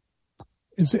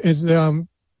 I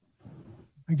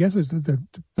guess is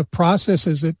the process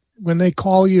is that when they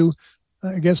call you,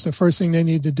 I guess the first thing they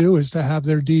need to do is to have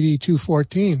their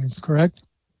DD-214. Is correct?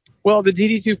 Well, the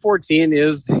DD-214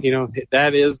 is,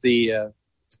 that is the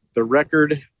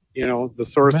record, the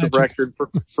source Magic. Of record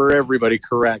for everybody.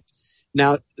 Correct.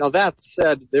 Now that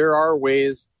said, there are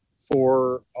ways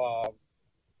for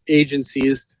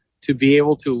agencies to be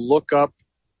able to look up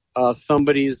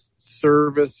somebody's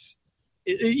service,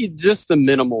 just the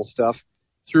minimal stuff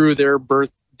through their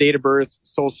date of birth,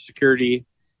 social security,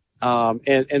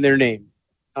 and their name.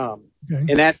 Okay.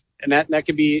 And that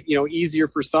can be, easier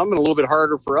for some and a little bit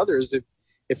harder for others.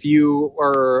 If you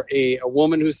are a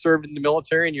woman who served in the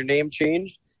military and your name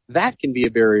changed, that can be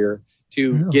a barrier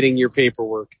to getting your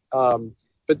paperwork.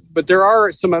 But there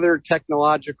are some other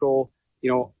technological,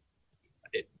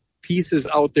 pieces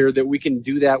out there that we can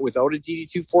do that without a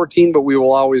DD-214, but we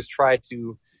will always try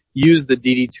to use the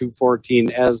DD-214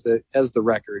 as the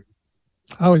record.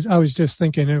 I was just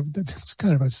thinking it's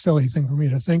kind of a silly thing for me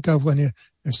to think of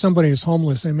if somebody is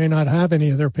homeless, they may not have any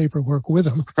of their paperwork with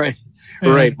them. Right.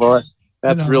 Right. Well,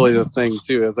 That's really the thing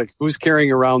too. It's like, who's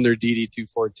carrying around their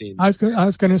DD-214? I was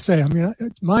going to say, I mean,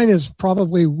 mine is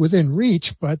probably within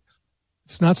reach, but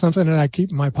it's not something that I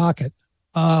keep in my pocket.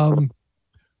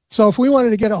 So if we wanted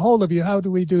to get a hold of you, how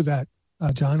do we do that,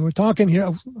 John? We're talking here.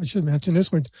 I should mention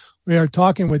this. We are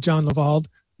talking with John Lovald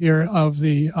here of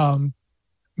the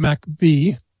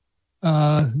MACV,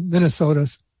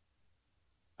 Minnesota.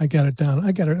 I got it down.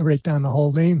 I got to write down the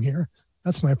whole name here.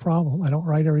 That's my problem. I don't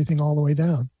write everything all the way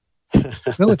down.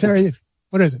 Military,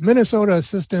 what is it? Minnesota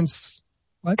Assistance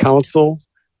what? Council.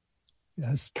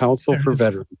 Yes. Council for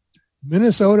Veterans.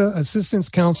 Minnesota Assistance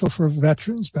Council for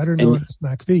Veterans, better known as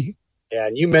MACV. Yeah,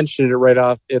 and you mentioned it right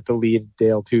off at the lead,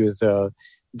 Dale, too, is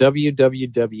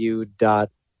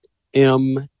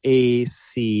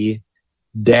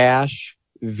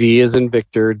www.mac-v as in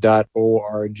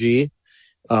Victor.org. You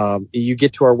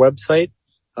get to our website.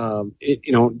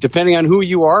 Depending on who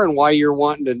you are and why you're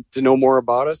wanting to know more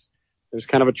about us, there's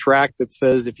kind of a track that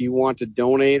says if you want to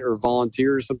donate or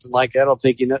volunteer or something like that, it'll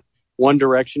take you one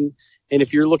direction. And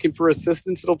if you're looking for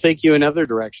assistance, it'll take you another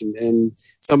direction. And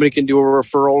somebody can do a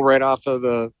referral right off of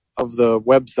the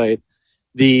website.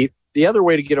 The other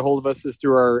way to get a hold of us is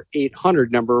through our 800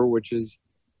 number, which is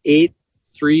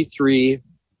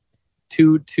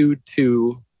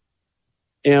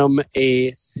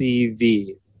 833-222-MACV.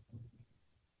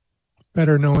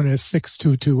 Better known as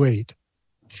 6228.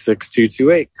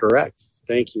 6228, correct.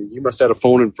 Thank you. You must have a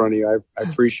phone in front of you. I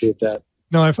appreciate that.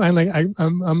 No, I'm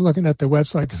looking at the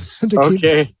website.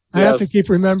 I have to keep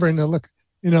remembering to look,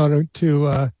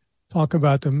 to talk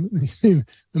about the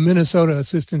Minnesota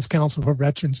Assistance Council for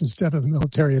Veterans instead of the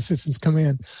Military Assistance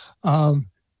Command.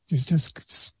 It's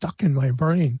just stuck in my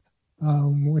brain,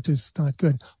 which is not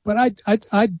good. But I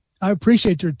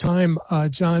appreciate your time,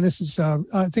 John. This is,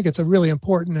 I think it's a really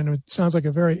important, and it sounds like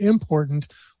a very important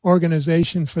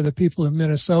organization for the people of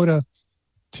Minnesota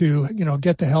to,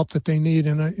 get the help that they need.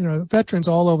 And, veterans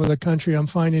all over the country, I'm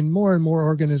finding more and more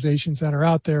organizations that are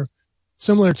out there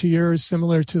similar to yours,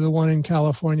 similar to the one in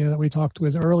California that we talked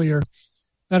with earlier,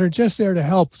 that are just there to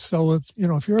help. So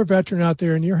if you're a veteran out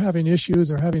there and you're having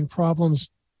issues or having problems,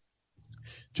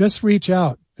 just reach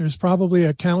out. There's probably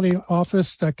a county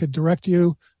office that could direct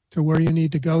you to where you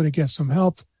need to go to get some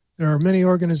help. There are many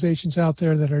organizations out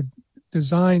there that are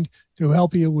designed to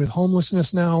help you with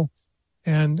homelessness now.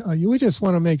 And we just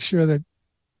want to make sure that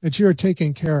you're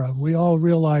taken care of. We all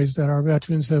realize that our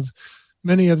veterans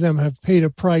many of them have paid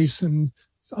a price, and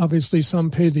obviously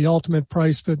some paid the ultimate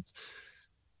price. But,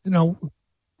 I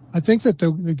think that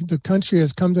the country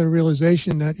has come to the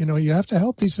realization that, you have to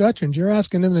help these veterans. You're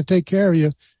asking them to take care of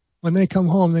you. When they come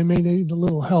home, they may need a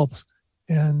little help.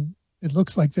 And it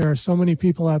looks like there are so many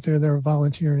people out there that are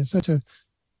volunteering. It's such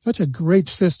a great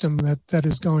system that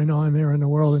is going on there in the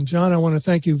world. And John, I want to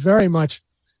thank you very much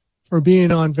for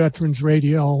being on Veterans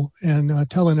Radio and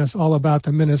telling us all about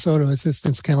the Minnesota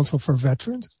Assistance Council for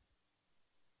Veterans.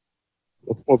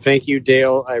 Well, thank you,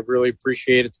 Dale. I really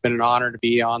appreciate it. It's been an honor to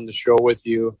be on the show with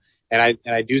you. And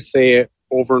I do say it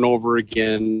over and over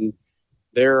again.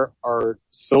 There are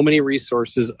so many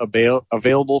resources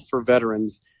available for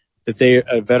veterans that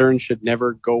a veteran should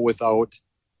never go without,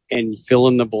 and fill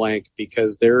in the blank,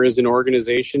 because there is an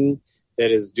organization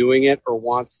that is doing it or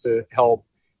wants to help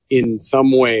in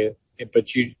some way. But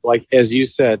as you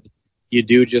said, you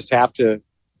do just have to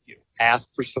ask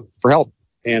for help.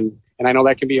 And I know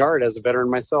that can be hard as a veteran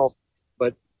myself,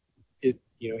 but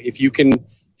if you can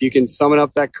summon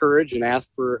up that courage and ask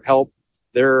for help,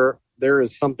 there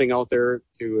is something out there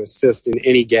to assist in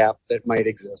any gap that might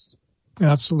exist.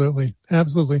 Absolutely.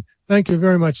 Absolutely. Thank you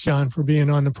very much, John, for being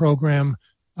on the program.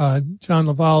 John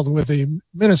Lovald with the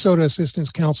Minnesota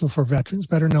Assistance Council for Veterans,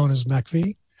 better known as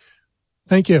MACV.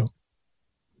 Thank you.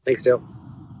 Thanks, Joe.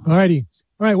 All righty.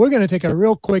 All right. We're going to take a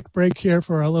real quick break here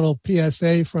for a little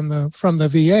PSA from the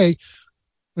VA,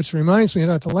 which reminds me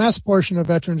that the last portion of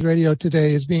Veterans Radio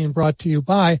today is being brought to you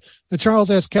by the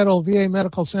Charles S. Kettle VA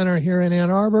Medical Center here in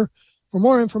Ann Arbor. For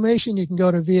more information, you can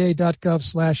go to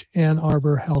va.gov/Ann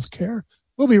Arbor Healthcare.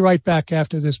 We'll be right back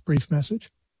after this brief message.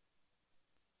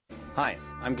 Hi,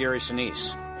 I'm Gary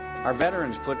Sinise. Our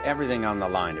veterans put everything on the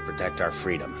line to protect our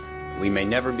freedom. We may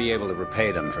never be able to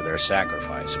repay them for their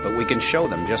sacrifice, but we can show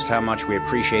them just how much we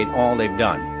appreciate all they've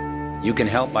done. You can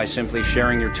help by simply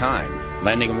sharing your time,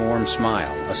 lending a warm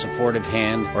smile, a supportive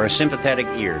hand, or a sympathetic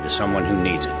ear to someone who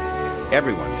needs it.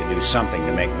 Everyone can do something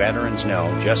to make veterans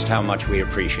know just how much we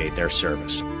appreciate their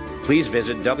service. Please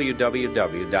visit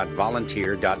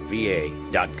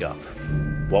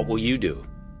www.volunteer.va.gov. What will you do?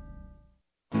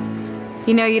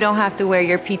 You know you don't have to wear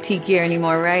your PT gear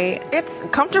anymore, right? It's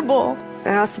comfortable. So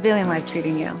how's civilian life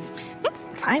treating you? It's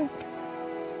fine.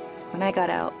 When I got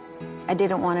out, I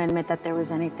didn't want to admit that there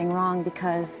was anything wrong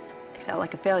because it felt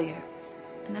like a failure.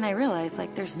 And then I realized,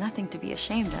 like, there's nothing to be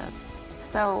ashamed of.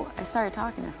 So I started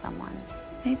talking to someone.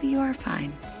 Maybe you are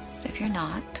fine. But if you're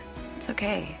not, it's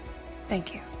okay.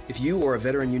 Thank you. If you or a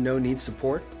veteran you know needs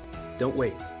support, don't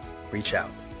wait. Reach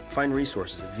out. Find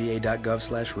resources at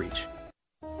va.gov/reach.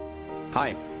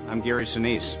 Hi, I'm Gary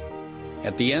Sinise.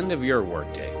 At the end of your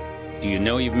workday, do you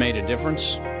know you've made a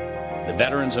difference? The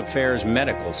Veterans Affairs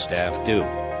medical staff do.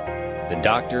 The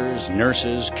doctors,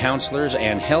 nurses, counselors,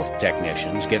 and health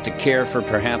technicians get to care for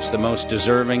perhaps the most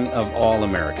deserving of all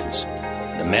Americans,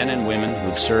 the men and women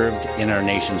who've served in our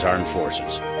nation's armed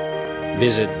forces.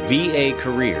 Visit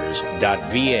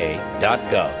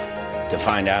vacareers.va.gov to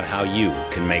find out how you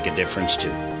can make a difference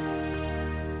too.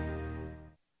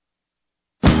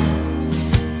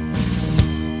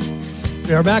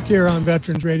 We are back here on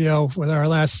Veterans Radio with our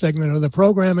last segment of the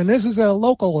program, and this is a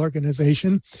local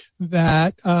organization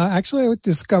that actually I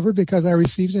discovered because I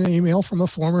received an email from a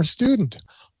former student.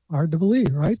 Hard to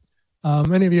believe, right?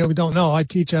 Many of you who don't know, I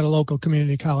teach at a local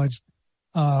community college,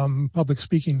 public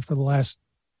speaking for the last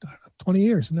 20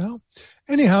 years now.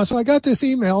 Anyhow, so I got this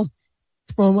email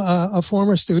from a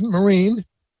former student, Marine,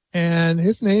 and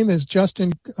his name is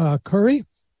Justin Corry.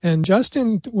 And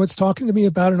Justin was talking to me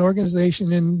about an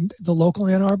organization in the local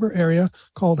Ann Arbor area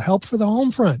called Help for the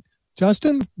Homefront.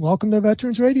 Justin, welcome to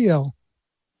Veterans Radio.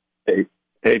 Hey,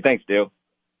 thanks, Dale.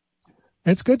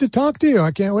 It's good to talk to you.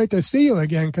 I can't wait to see you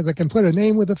again because I can put a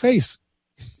name with a face.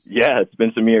 Yeah, it's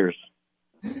been some years.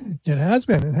 It has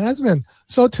been.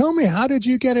 So tell me, how did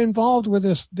you get involved with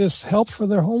this Help for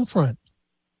the Homefront?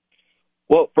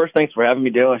 Well, first, thanks for having me,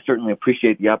 Dale. I certainly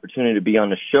appreciate the opportunity to be on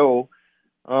the show.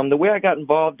 The way I got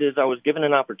involved is I was given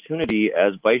an opportunity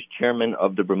as vice chairman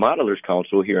of the Remodelers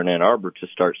Council here in Ann Arbor to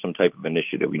start some type of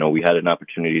initiative. You know, we had an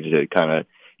opportunity to kind of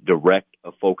direct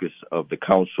a focus of the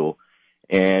council.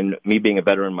 And me being a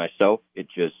veteran myself, it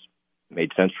just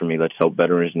made sense for me. Let's help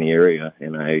veterans in the area.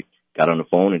 And I got on the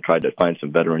phone and tried to find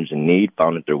some veterans in need,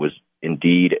 found that there was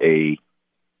indeed a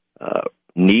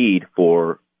need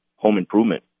for home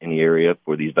improvement in the area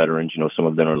for these veterans. You know, some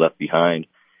of them are left behind.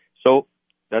 So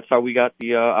that's how we got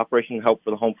the Operation Help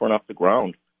for the Homefront off the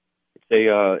ground.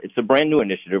 It's a brand new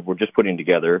initiative we're just putting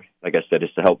together. Like I said,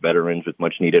 it's to help veterans with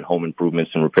much needed home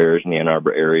improvements and repairs in the Ann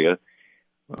Arbor area.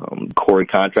 Corry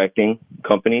Contracting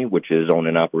Company, which is owned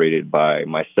and operated by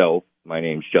myself. My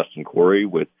name's Justin Corry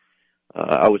with,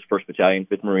 I was 1st Battalion,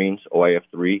 5th Marines, OIF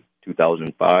 3,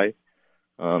 2005.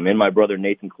 And my brother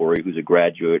Nathan Corry, who's a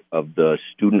graduate of the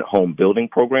Student Home Building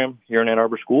Program here in Ann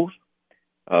Arbor Schools.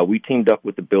 We teamed up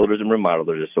with the Builders and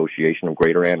Remodelers Association of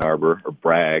Greater Ann Arbor, or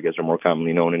BRAG, as they're more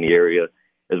commonly known in the area,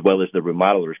 as well as the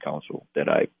Remodelers Council that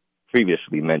I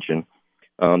previously mentioned,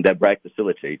 that BRAG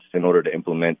facilitates in order to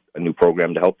implement a new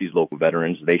program to help these local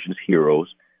veterans, nation's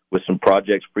heroes, with some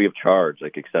projects free of charge,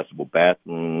 like accessible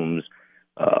bathrooms,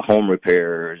 home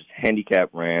repairs, handicap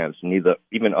ramps, and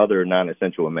even other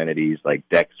non-essential amenities like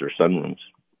decks or sunrooms.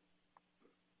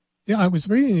 Yeah, I was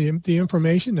reading the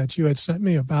information that you had sent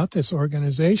me about this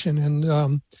organization, and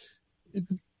a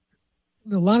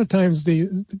lot of times they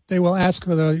will ask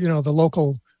for the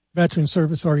local veteran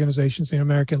service organizations, the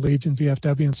American Legion,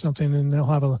 VFW, and something, and they'll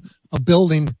have a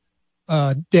building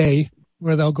day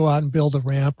where they'll go out and build a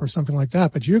ramp or something like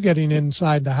that. But you're getting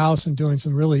inside the house and doing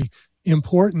some really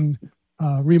important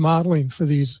remodeling for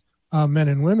these men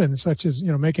and women, such as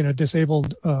making a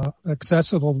disabled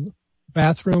accessible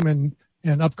bathroom and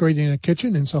upgrading a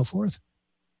kitchen and so forth.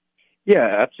 Yeah,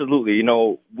 absolutely.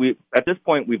 At this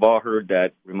point, we've all heard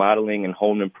that remodeling and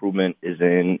home improvement is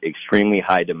in extremely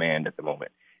high demand at the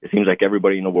moment. It seems like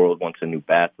everybody in the world wants a new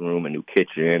bathroom, a new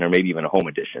kitchen, or maybe even a home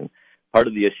addition. Part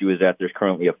of the issue is that there's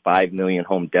currently a 5 million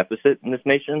home deficit in this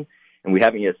nation, and we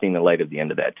haven't yet seen the light at the end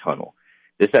of that tunnel.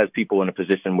 This has people in a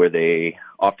position where they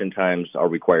oftentimes are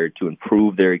required to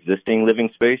improve their existing living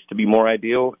space to be more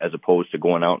ideal, as opposed to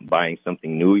going out and buying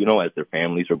something new, as their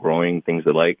families are growing, things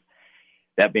alike.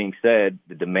 That being said,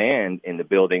 the demand in the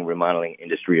building remodeling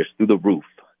industry is through the roof,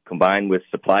 combined with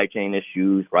supply chain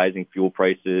issues, rising fuel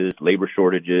prices, labor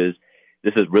shortages.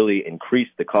 This has really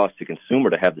increased the cost to consumer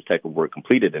to have this type of work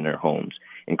completed in their homes,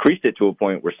 increased it to a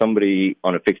point where somebody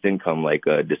on a fixed income, like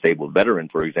a disabled veteran,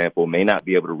 for example, may not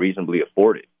be able to reasonably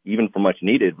afford it, even for much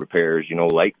needed repairs,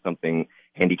 like something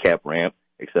handicap ramp,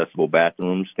 accessible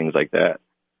bathrooms, things like that.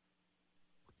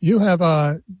 You have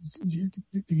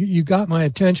you got my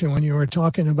attention when you were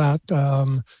talking about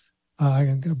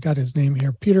I've got his name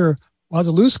here, Peter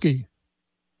Wazalewski.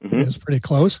 Mm-hmm. Is pretty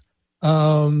close.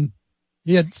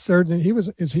 He had served. He was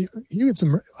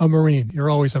a Marine.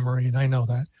 You're always a Marine. I know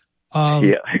that.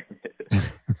 Yeah.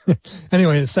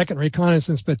 Anyway, the 2nd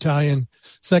Reconnaissance Battalion,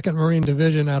 2nd Marine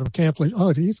Division out of Camp Lejeune.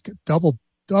 Oh, he's got double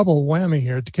whammy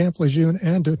here to Camp Lejeune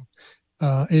and to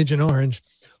Agent Orange.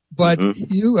 But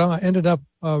you ended up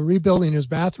rebuilding his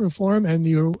bathroom for him, and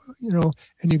you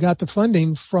got the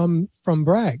funding from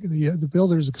BRAG, the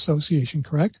Builders Association,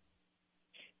 correct?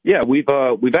 Yeah, we've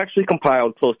actually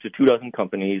compiled close to 24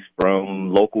 companies, from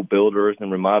local builders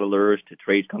and remodelers to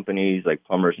trade companies like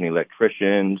plumbers and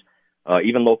electricians,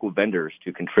 even local vendors,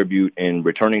 to contribute in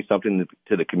returning something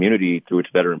to the community through its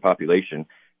veteran population.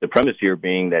 The premise here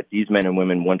being that these men and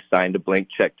women once signed a blank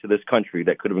check to this country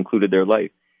that could have included their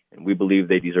life, and we believe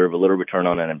they deserve a little return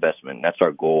on that investment. That's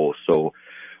our goal. So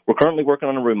we're currently working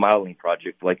on a remodeling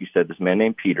project. Like you said, this man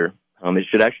named Peter, it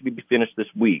should actually be finished this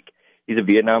week. He's a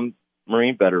Vietnam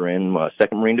Marine veteran,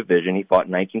 2nd Marine Division. He fought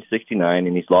in 1969,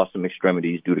 and he's lost some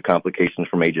extremities due to complications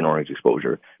from Agent Orange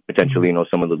exposure, potentially,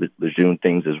 some of the Lejeune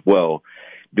things as well.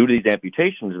 Due to these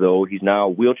amputations, though, he's now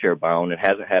wheelchair bound and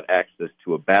hasn't had access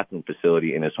to a bathroom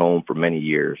facility in his home for many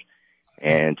years.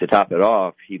 And to top it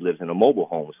off, he lives in a mobile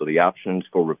home, so the options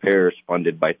for repairs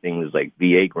funded by things like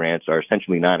VA grants are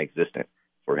essentially non-existent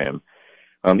for him.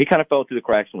 He kind of fell through the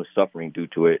cracks and was suffering due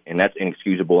to it, and that's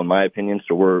inexcusable in my opinion.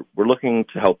 So we're looking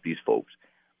to help these folks.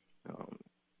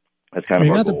 That's kind of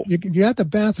our goal. You got the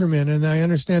bathroom in, and I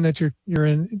understand that you're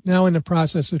now in the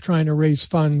process of trying to raise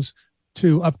funds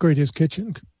to upgrade his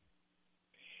kitchen.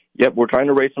 Yep, we're trying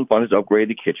to raise some funds to upgrade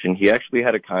the kitchen. He actually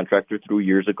had a contractor through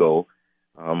years ago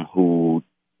who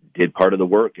did part of the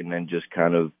work and then just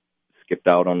kind of skipped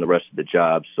out on the rest of the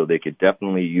job. So they could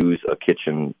definitely use a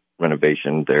kitchen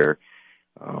renovation there.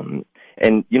 And,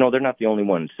 they're not the only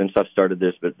ones. Since I've started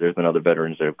this, but there's been other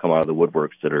veterans that have come out of the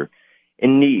woodworks that are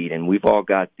in need. And we've all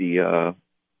got the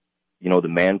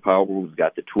manpower. We've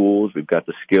got the tools. We've got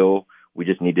the skill. We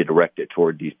just need to direct it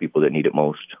toward these people that need it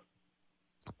most.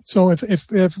 So if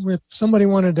somebody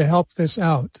wanted to help this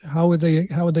out, how would they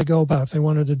go about it if they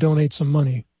wanted to donate some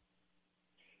money?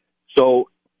 So,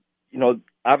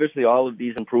 obviously all of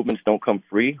these improvements don't come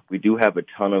free. We do have a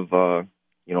ton of,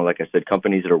 like I said,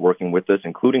 companies that are working with us,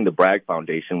 including the BRAG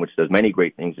Foundation, which does many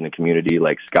great things in the community,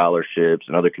 like scholarships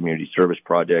and other community service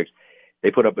projects.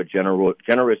 They put up a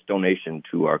generous donation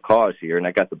to our cause here, and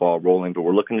I got the ball rolling, but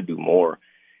we're looking to do more.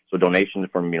 So donations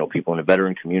from, people in the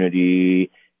veteran community,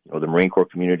 the Marine Corps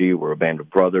community, we're a band of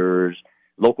brothers,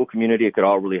 local community, it could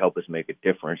all really help us make a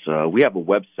difference. We have a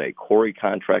website,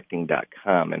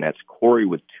 corrycontracting.com, and that's Corry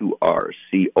with 2 R's,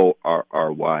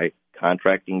 Corry,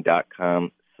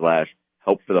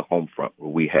 contracting.com/help for the Homefront,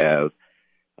 where we have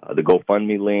the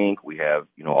GoFundMe link. We have,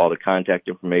 all the contact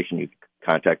information. You can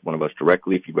contact one of us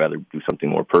directly if you'd rather do something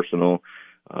more personal.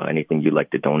 Anything you'd like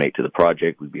to donate to the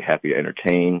project, we'd be happy to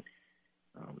entertain.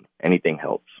 Anything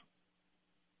helps.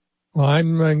 Well,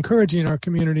 I'm encouraging our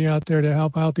community out there to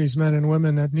help out these men and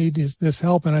women that need this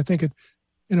help. And I think it,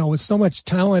 with so much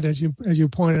talent, as you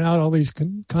pointed out, all these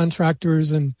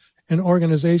contractors and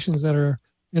organizations that are,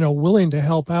 willing to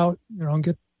help out,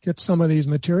 and get some of these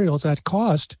materials at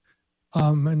cost.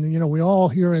 And, we all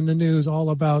hear in the news all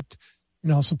about,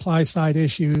 supply side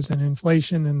issues and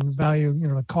inflation and value,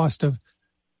 the cost of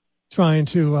trying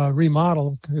to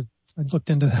remodel. I looked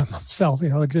into that myself,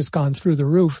 it's just gone through the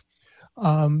roof.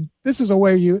 This is a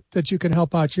way that you can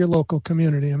help out your local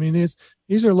community. I mean,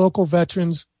 these are local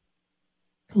veterans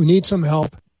who need some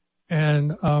help.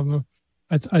 And,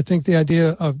 I think the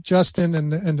idea of Justin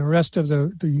and the rest of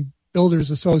the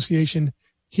Builders Association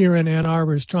here in Ann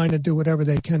Arbor is trying to do whatever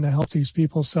they can to help these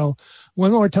people. So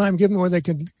one more time, give them where they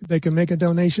can make a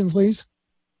donation, please.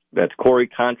 That's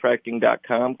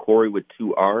corrycontracting.com, Corry with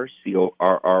 2 R's,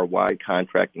 Corry,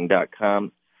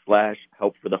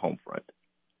 contracting.com/help for the Homefront.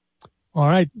 All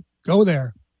right, go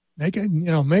there. Make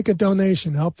a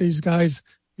donation. Help these guys,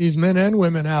 these men and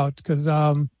women out, because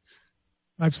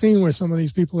I've seen where some of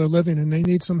these people are living and they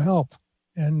need some help.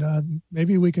 And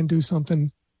maybe we can do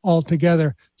something all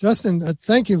together. Justin,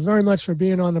 thank you very much for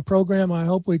being on the program. I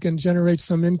hope we can generate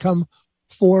some income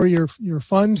for your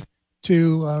fund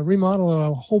to remodel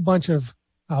a whole bunch of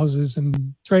houses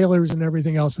and trailers and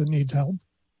everything else that needs help.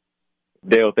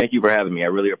 Dale, thank you for having me. I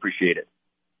really appreciate it.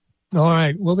 All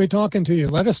right. We'll be talking to you.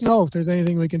 Let us know if there's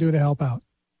anything we can do to help out.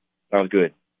 Sounds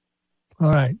good. All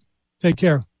right. Take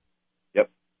care. Yep.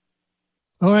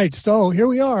 All right. So here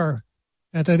we are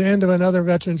at the end of another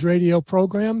Veterans Radio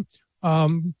program.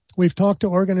 We've talked to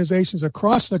organizations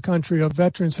across the country of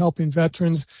veterans helping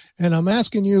veterans. And I'm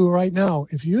asking you right now,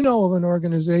 if you know of an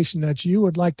organization that you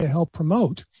would like to help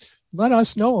promote, let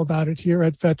us know about it here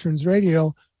at Veterans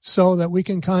Radio so that we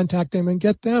can contact them and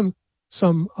get them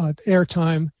some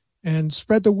airtime and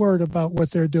spread the word about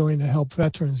what they're doing to help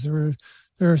veterans.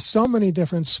 There are so many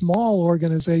different small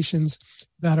organizations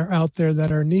that are out there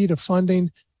that are in need of funding,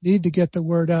 need to get the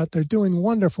word out. They're doing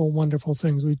wonderful, wonderful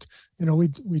things. We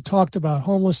talked about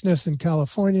homelessness in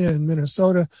California and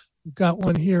Minnesota. We've got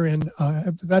one here in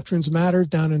Veterans Matter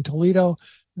down in Toledo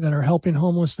that are helping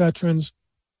homeless veterans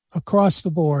across the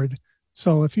board.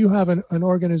 So if you have an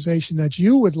organization that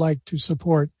you would like to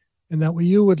support and that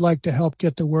you would like to help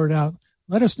get the word out,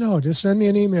 let us know. Just send me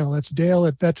an email. That's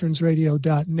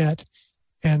dale@veteransradio.net,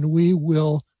 and we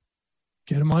will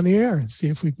get them on the air and see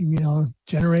if we can,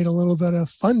 generate a little bit of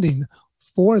funding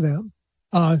for them.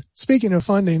 Speaking of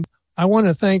funding, I want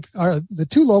to thank the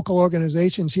two local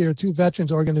organizations here, two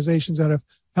veterans organizations that have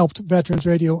helped Veterans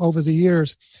Radio over the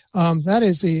years. That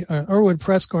is the Irwin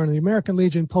Press Corps and the American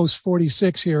Legion Post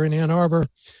 46 here in Ann Arbor,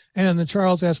 and the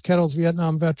Charles S. Kettles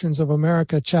Vietnam Veterans of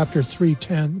America Chapter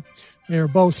 310. They are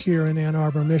both here in Ann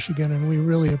Arbor, Michigan, and we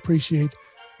really appreciate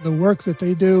the work that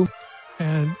they do.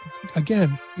 And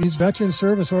again, these veteran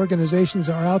service organizations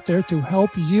are out there to help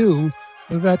you,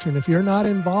 the veteran. If you're not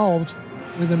involved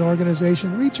with an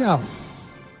organization, reach out.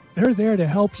 They're there to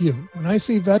help you. When I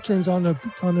see veterans on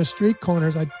the street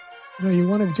corners, you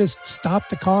want to just stop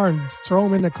the car and throw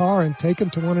them in the car and take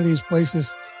them to one of these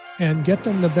places and get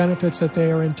them the benefits that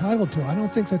they are entitled to. I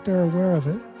don't think that they're aware of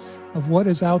it, of what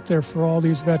is out there for all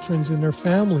these veterans and their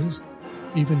families,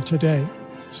 even today.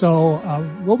 So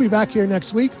we'll be back here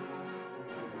next week.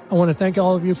 I want to thank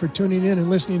all of you for tuning in and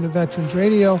listening to Veterans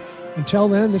Radio. Until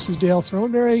then, this is Dale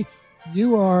Throneberry.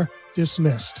 You are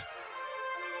dismissed.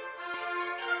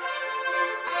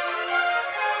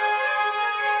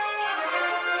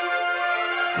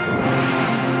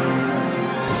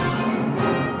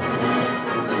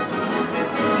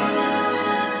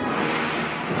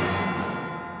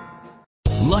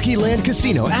 Lucky Land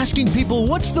Casino, asking people,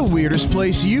 what's the weirdest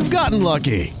place you've gotten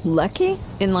lucky? Lucky?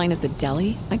 In line at the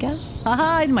deli, I guess?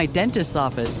 Aha, in my dentist's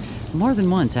office. More than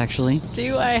once, actually.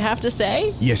 Do I have to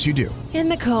say? Yes, you do. In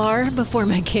the car before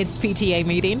my kids' PTA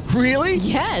meeting. Really?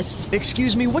 Yes.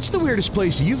 Excuse me, what's the weirdest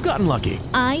place you've gotten lucky?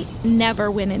 I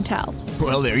never win and tell.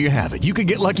 Well, there you have it. You can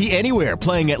get lucky anywhere,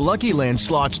 playing at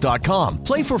LuckyLandSlots.com.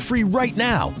 Play for free right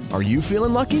now. Are you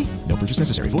feeling lucky? No purchase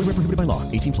necessary. Void where prohibited by law.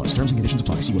 18+. Terms and conditions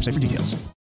apply. See website for details.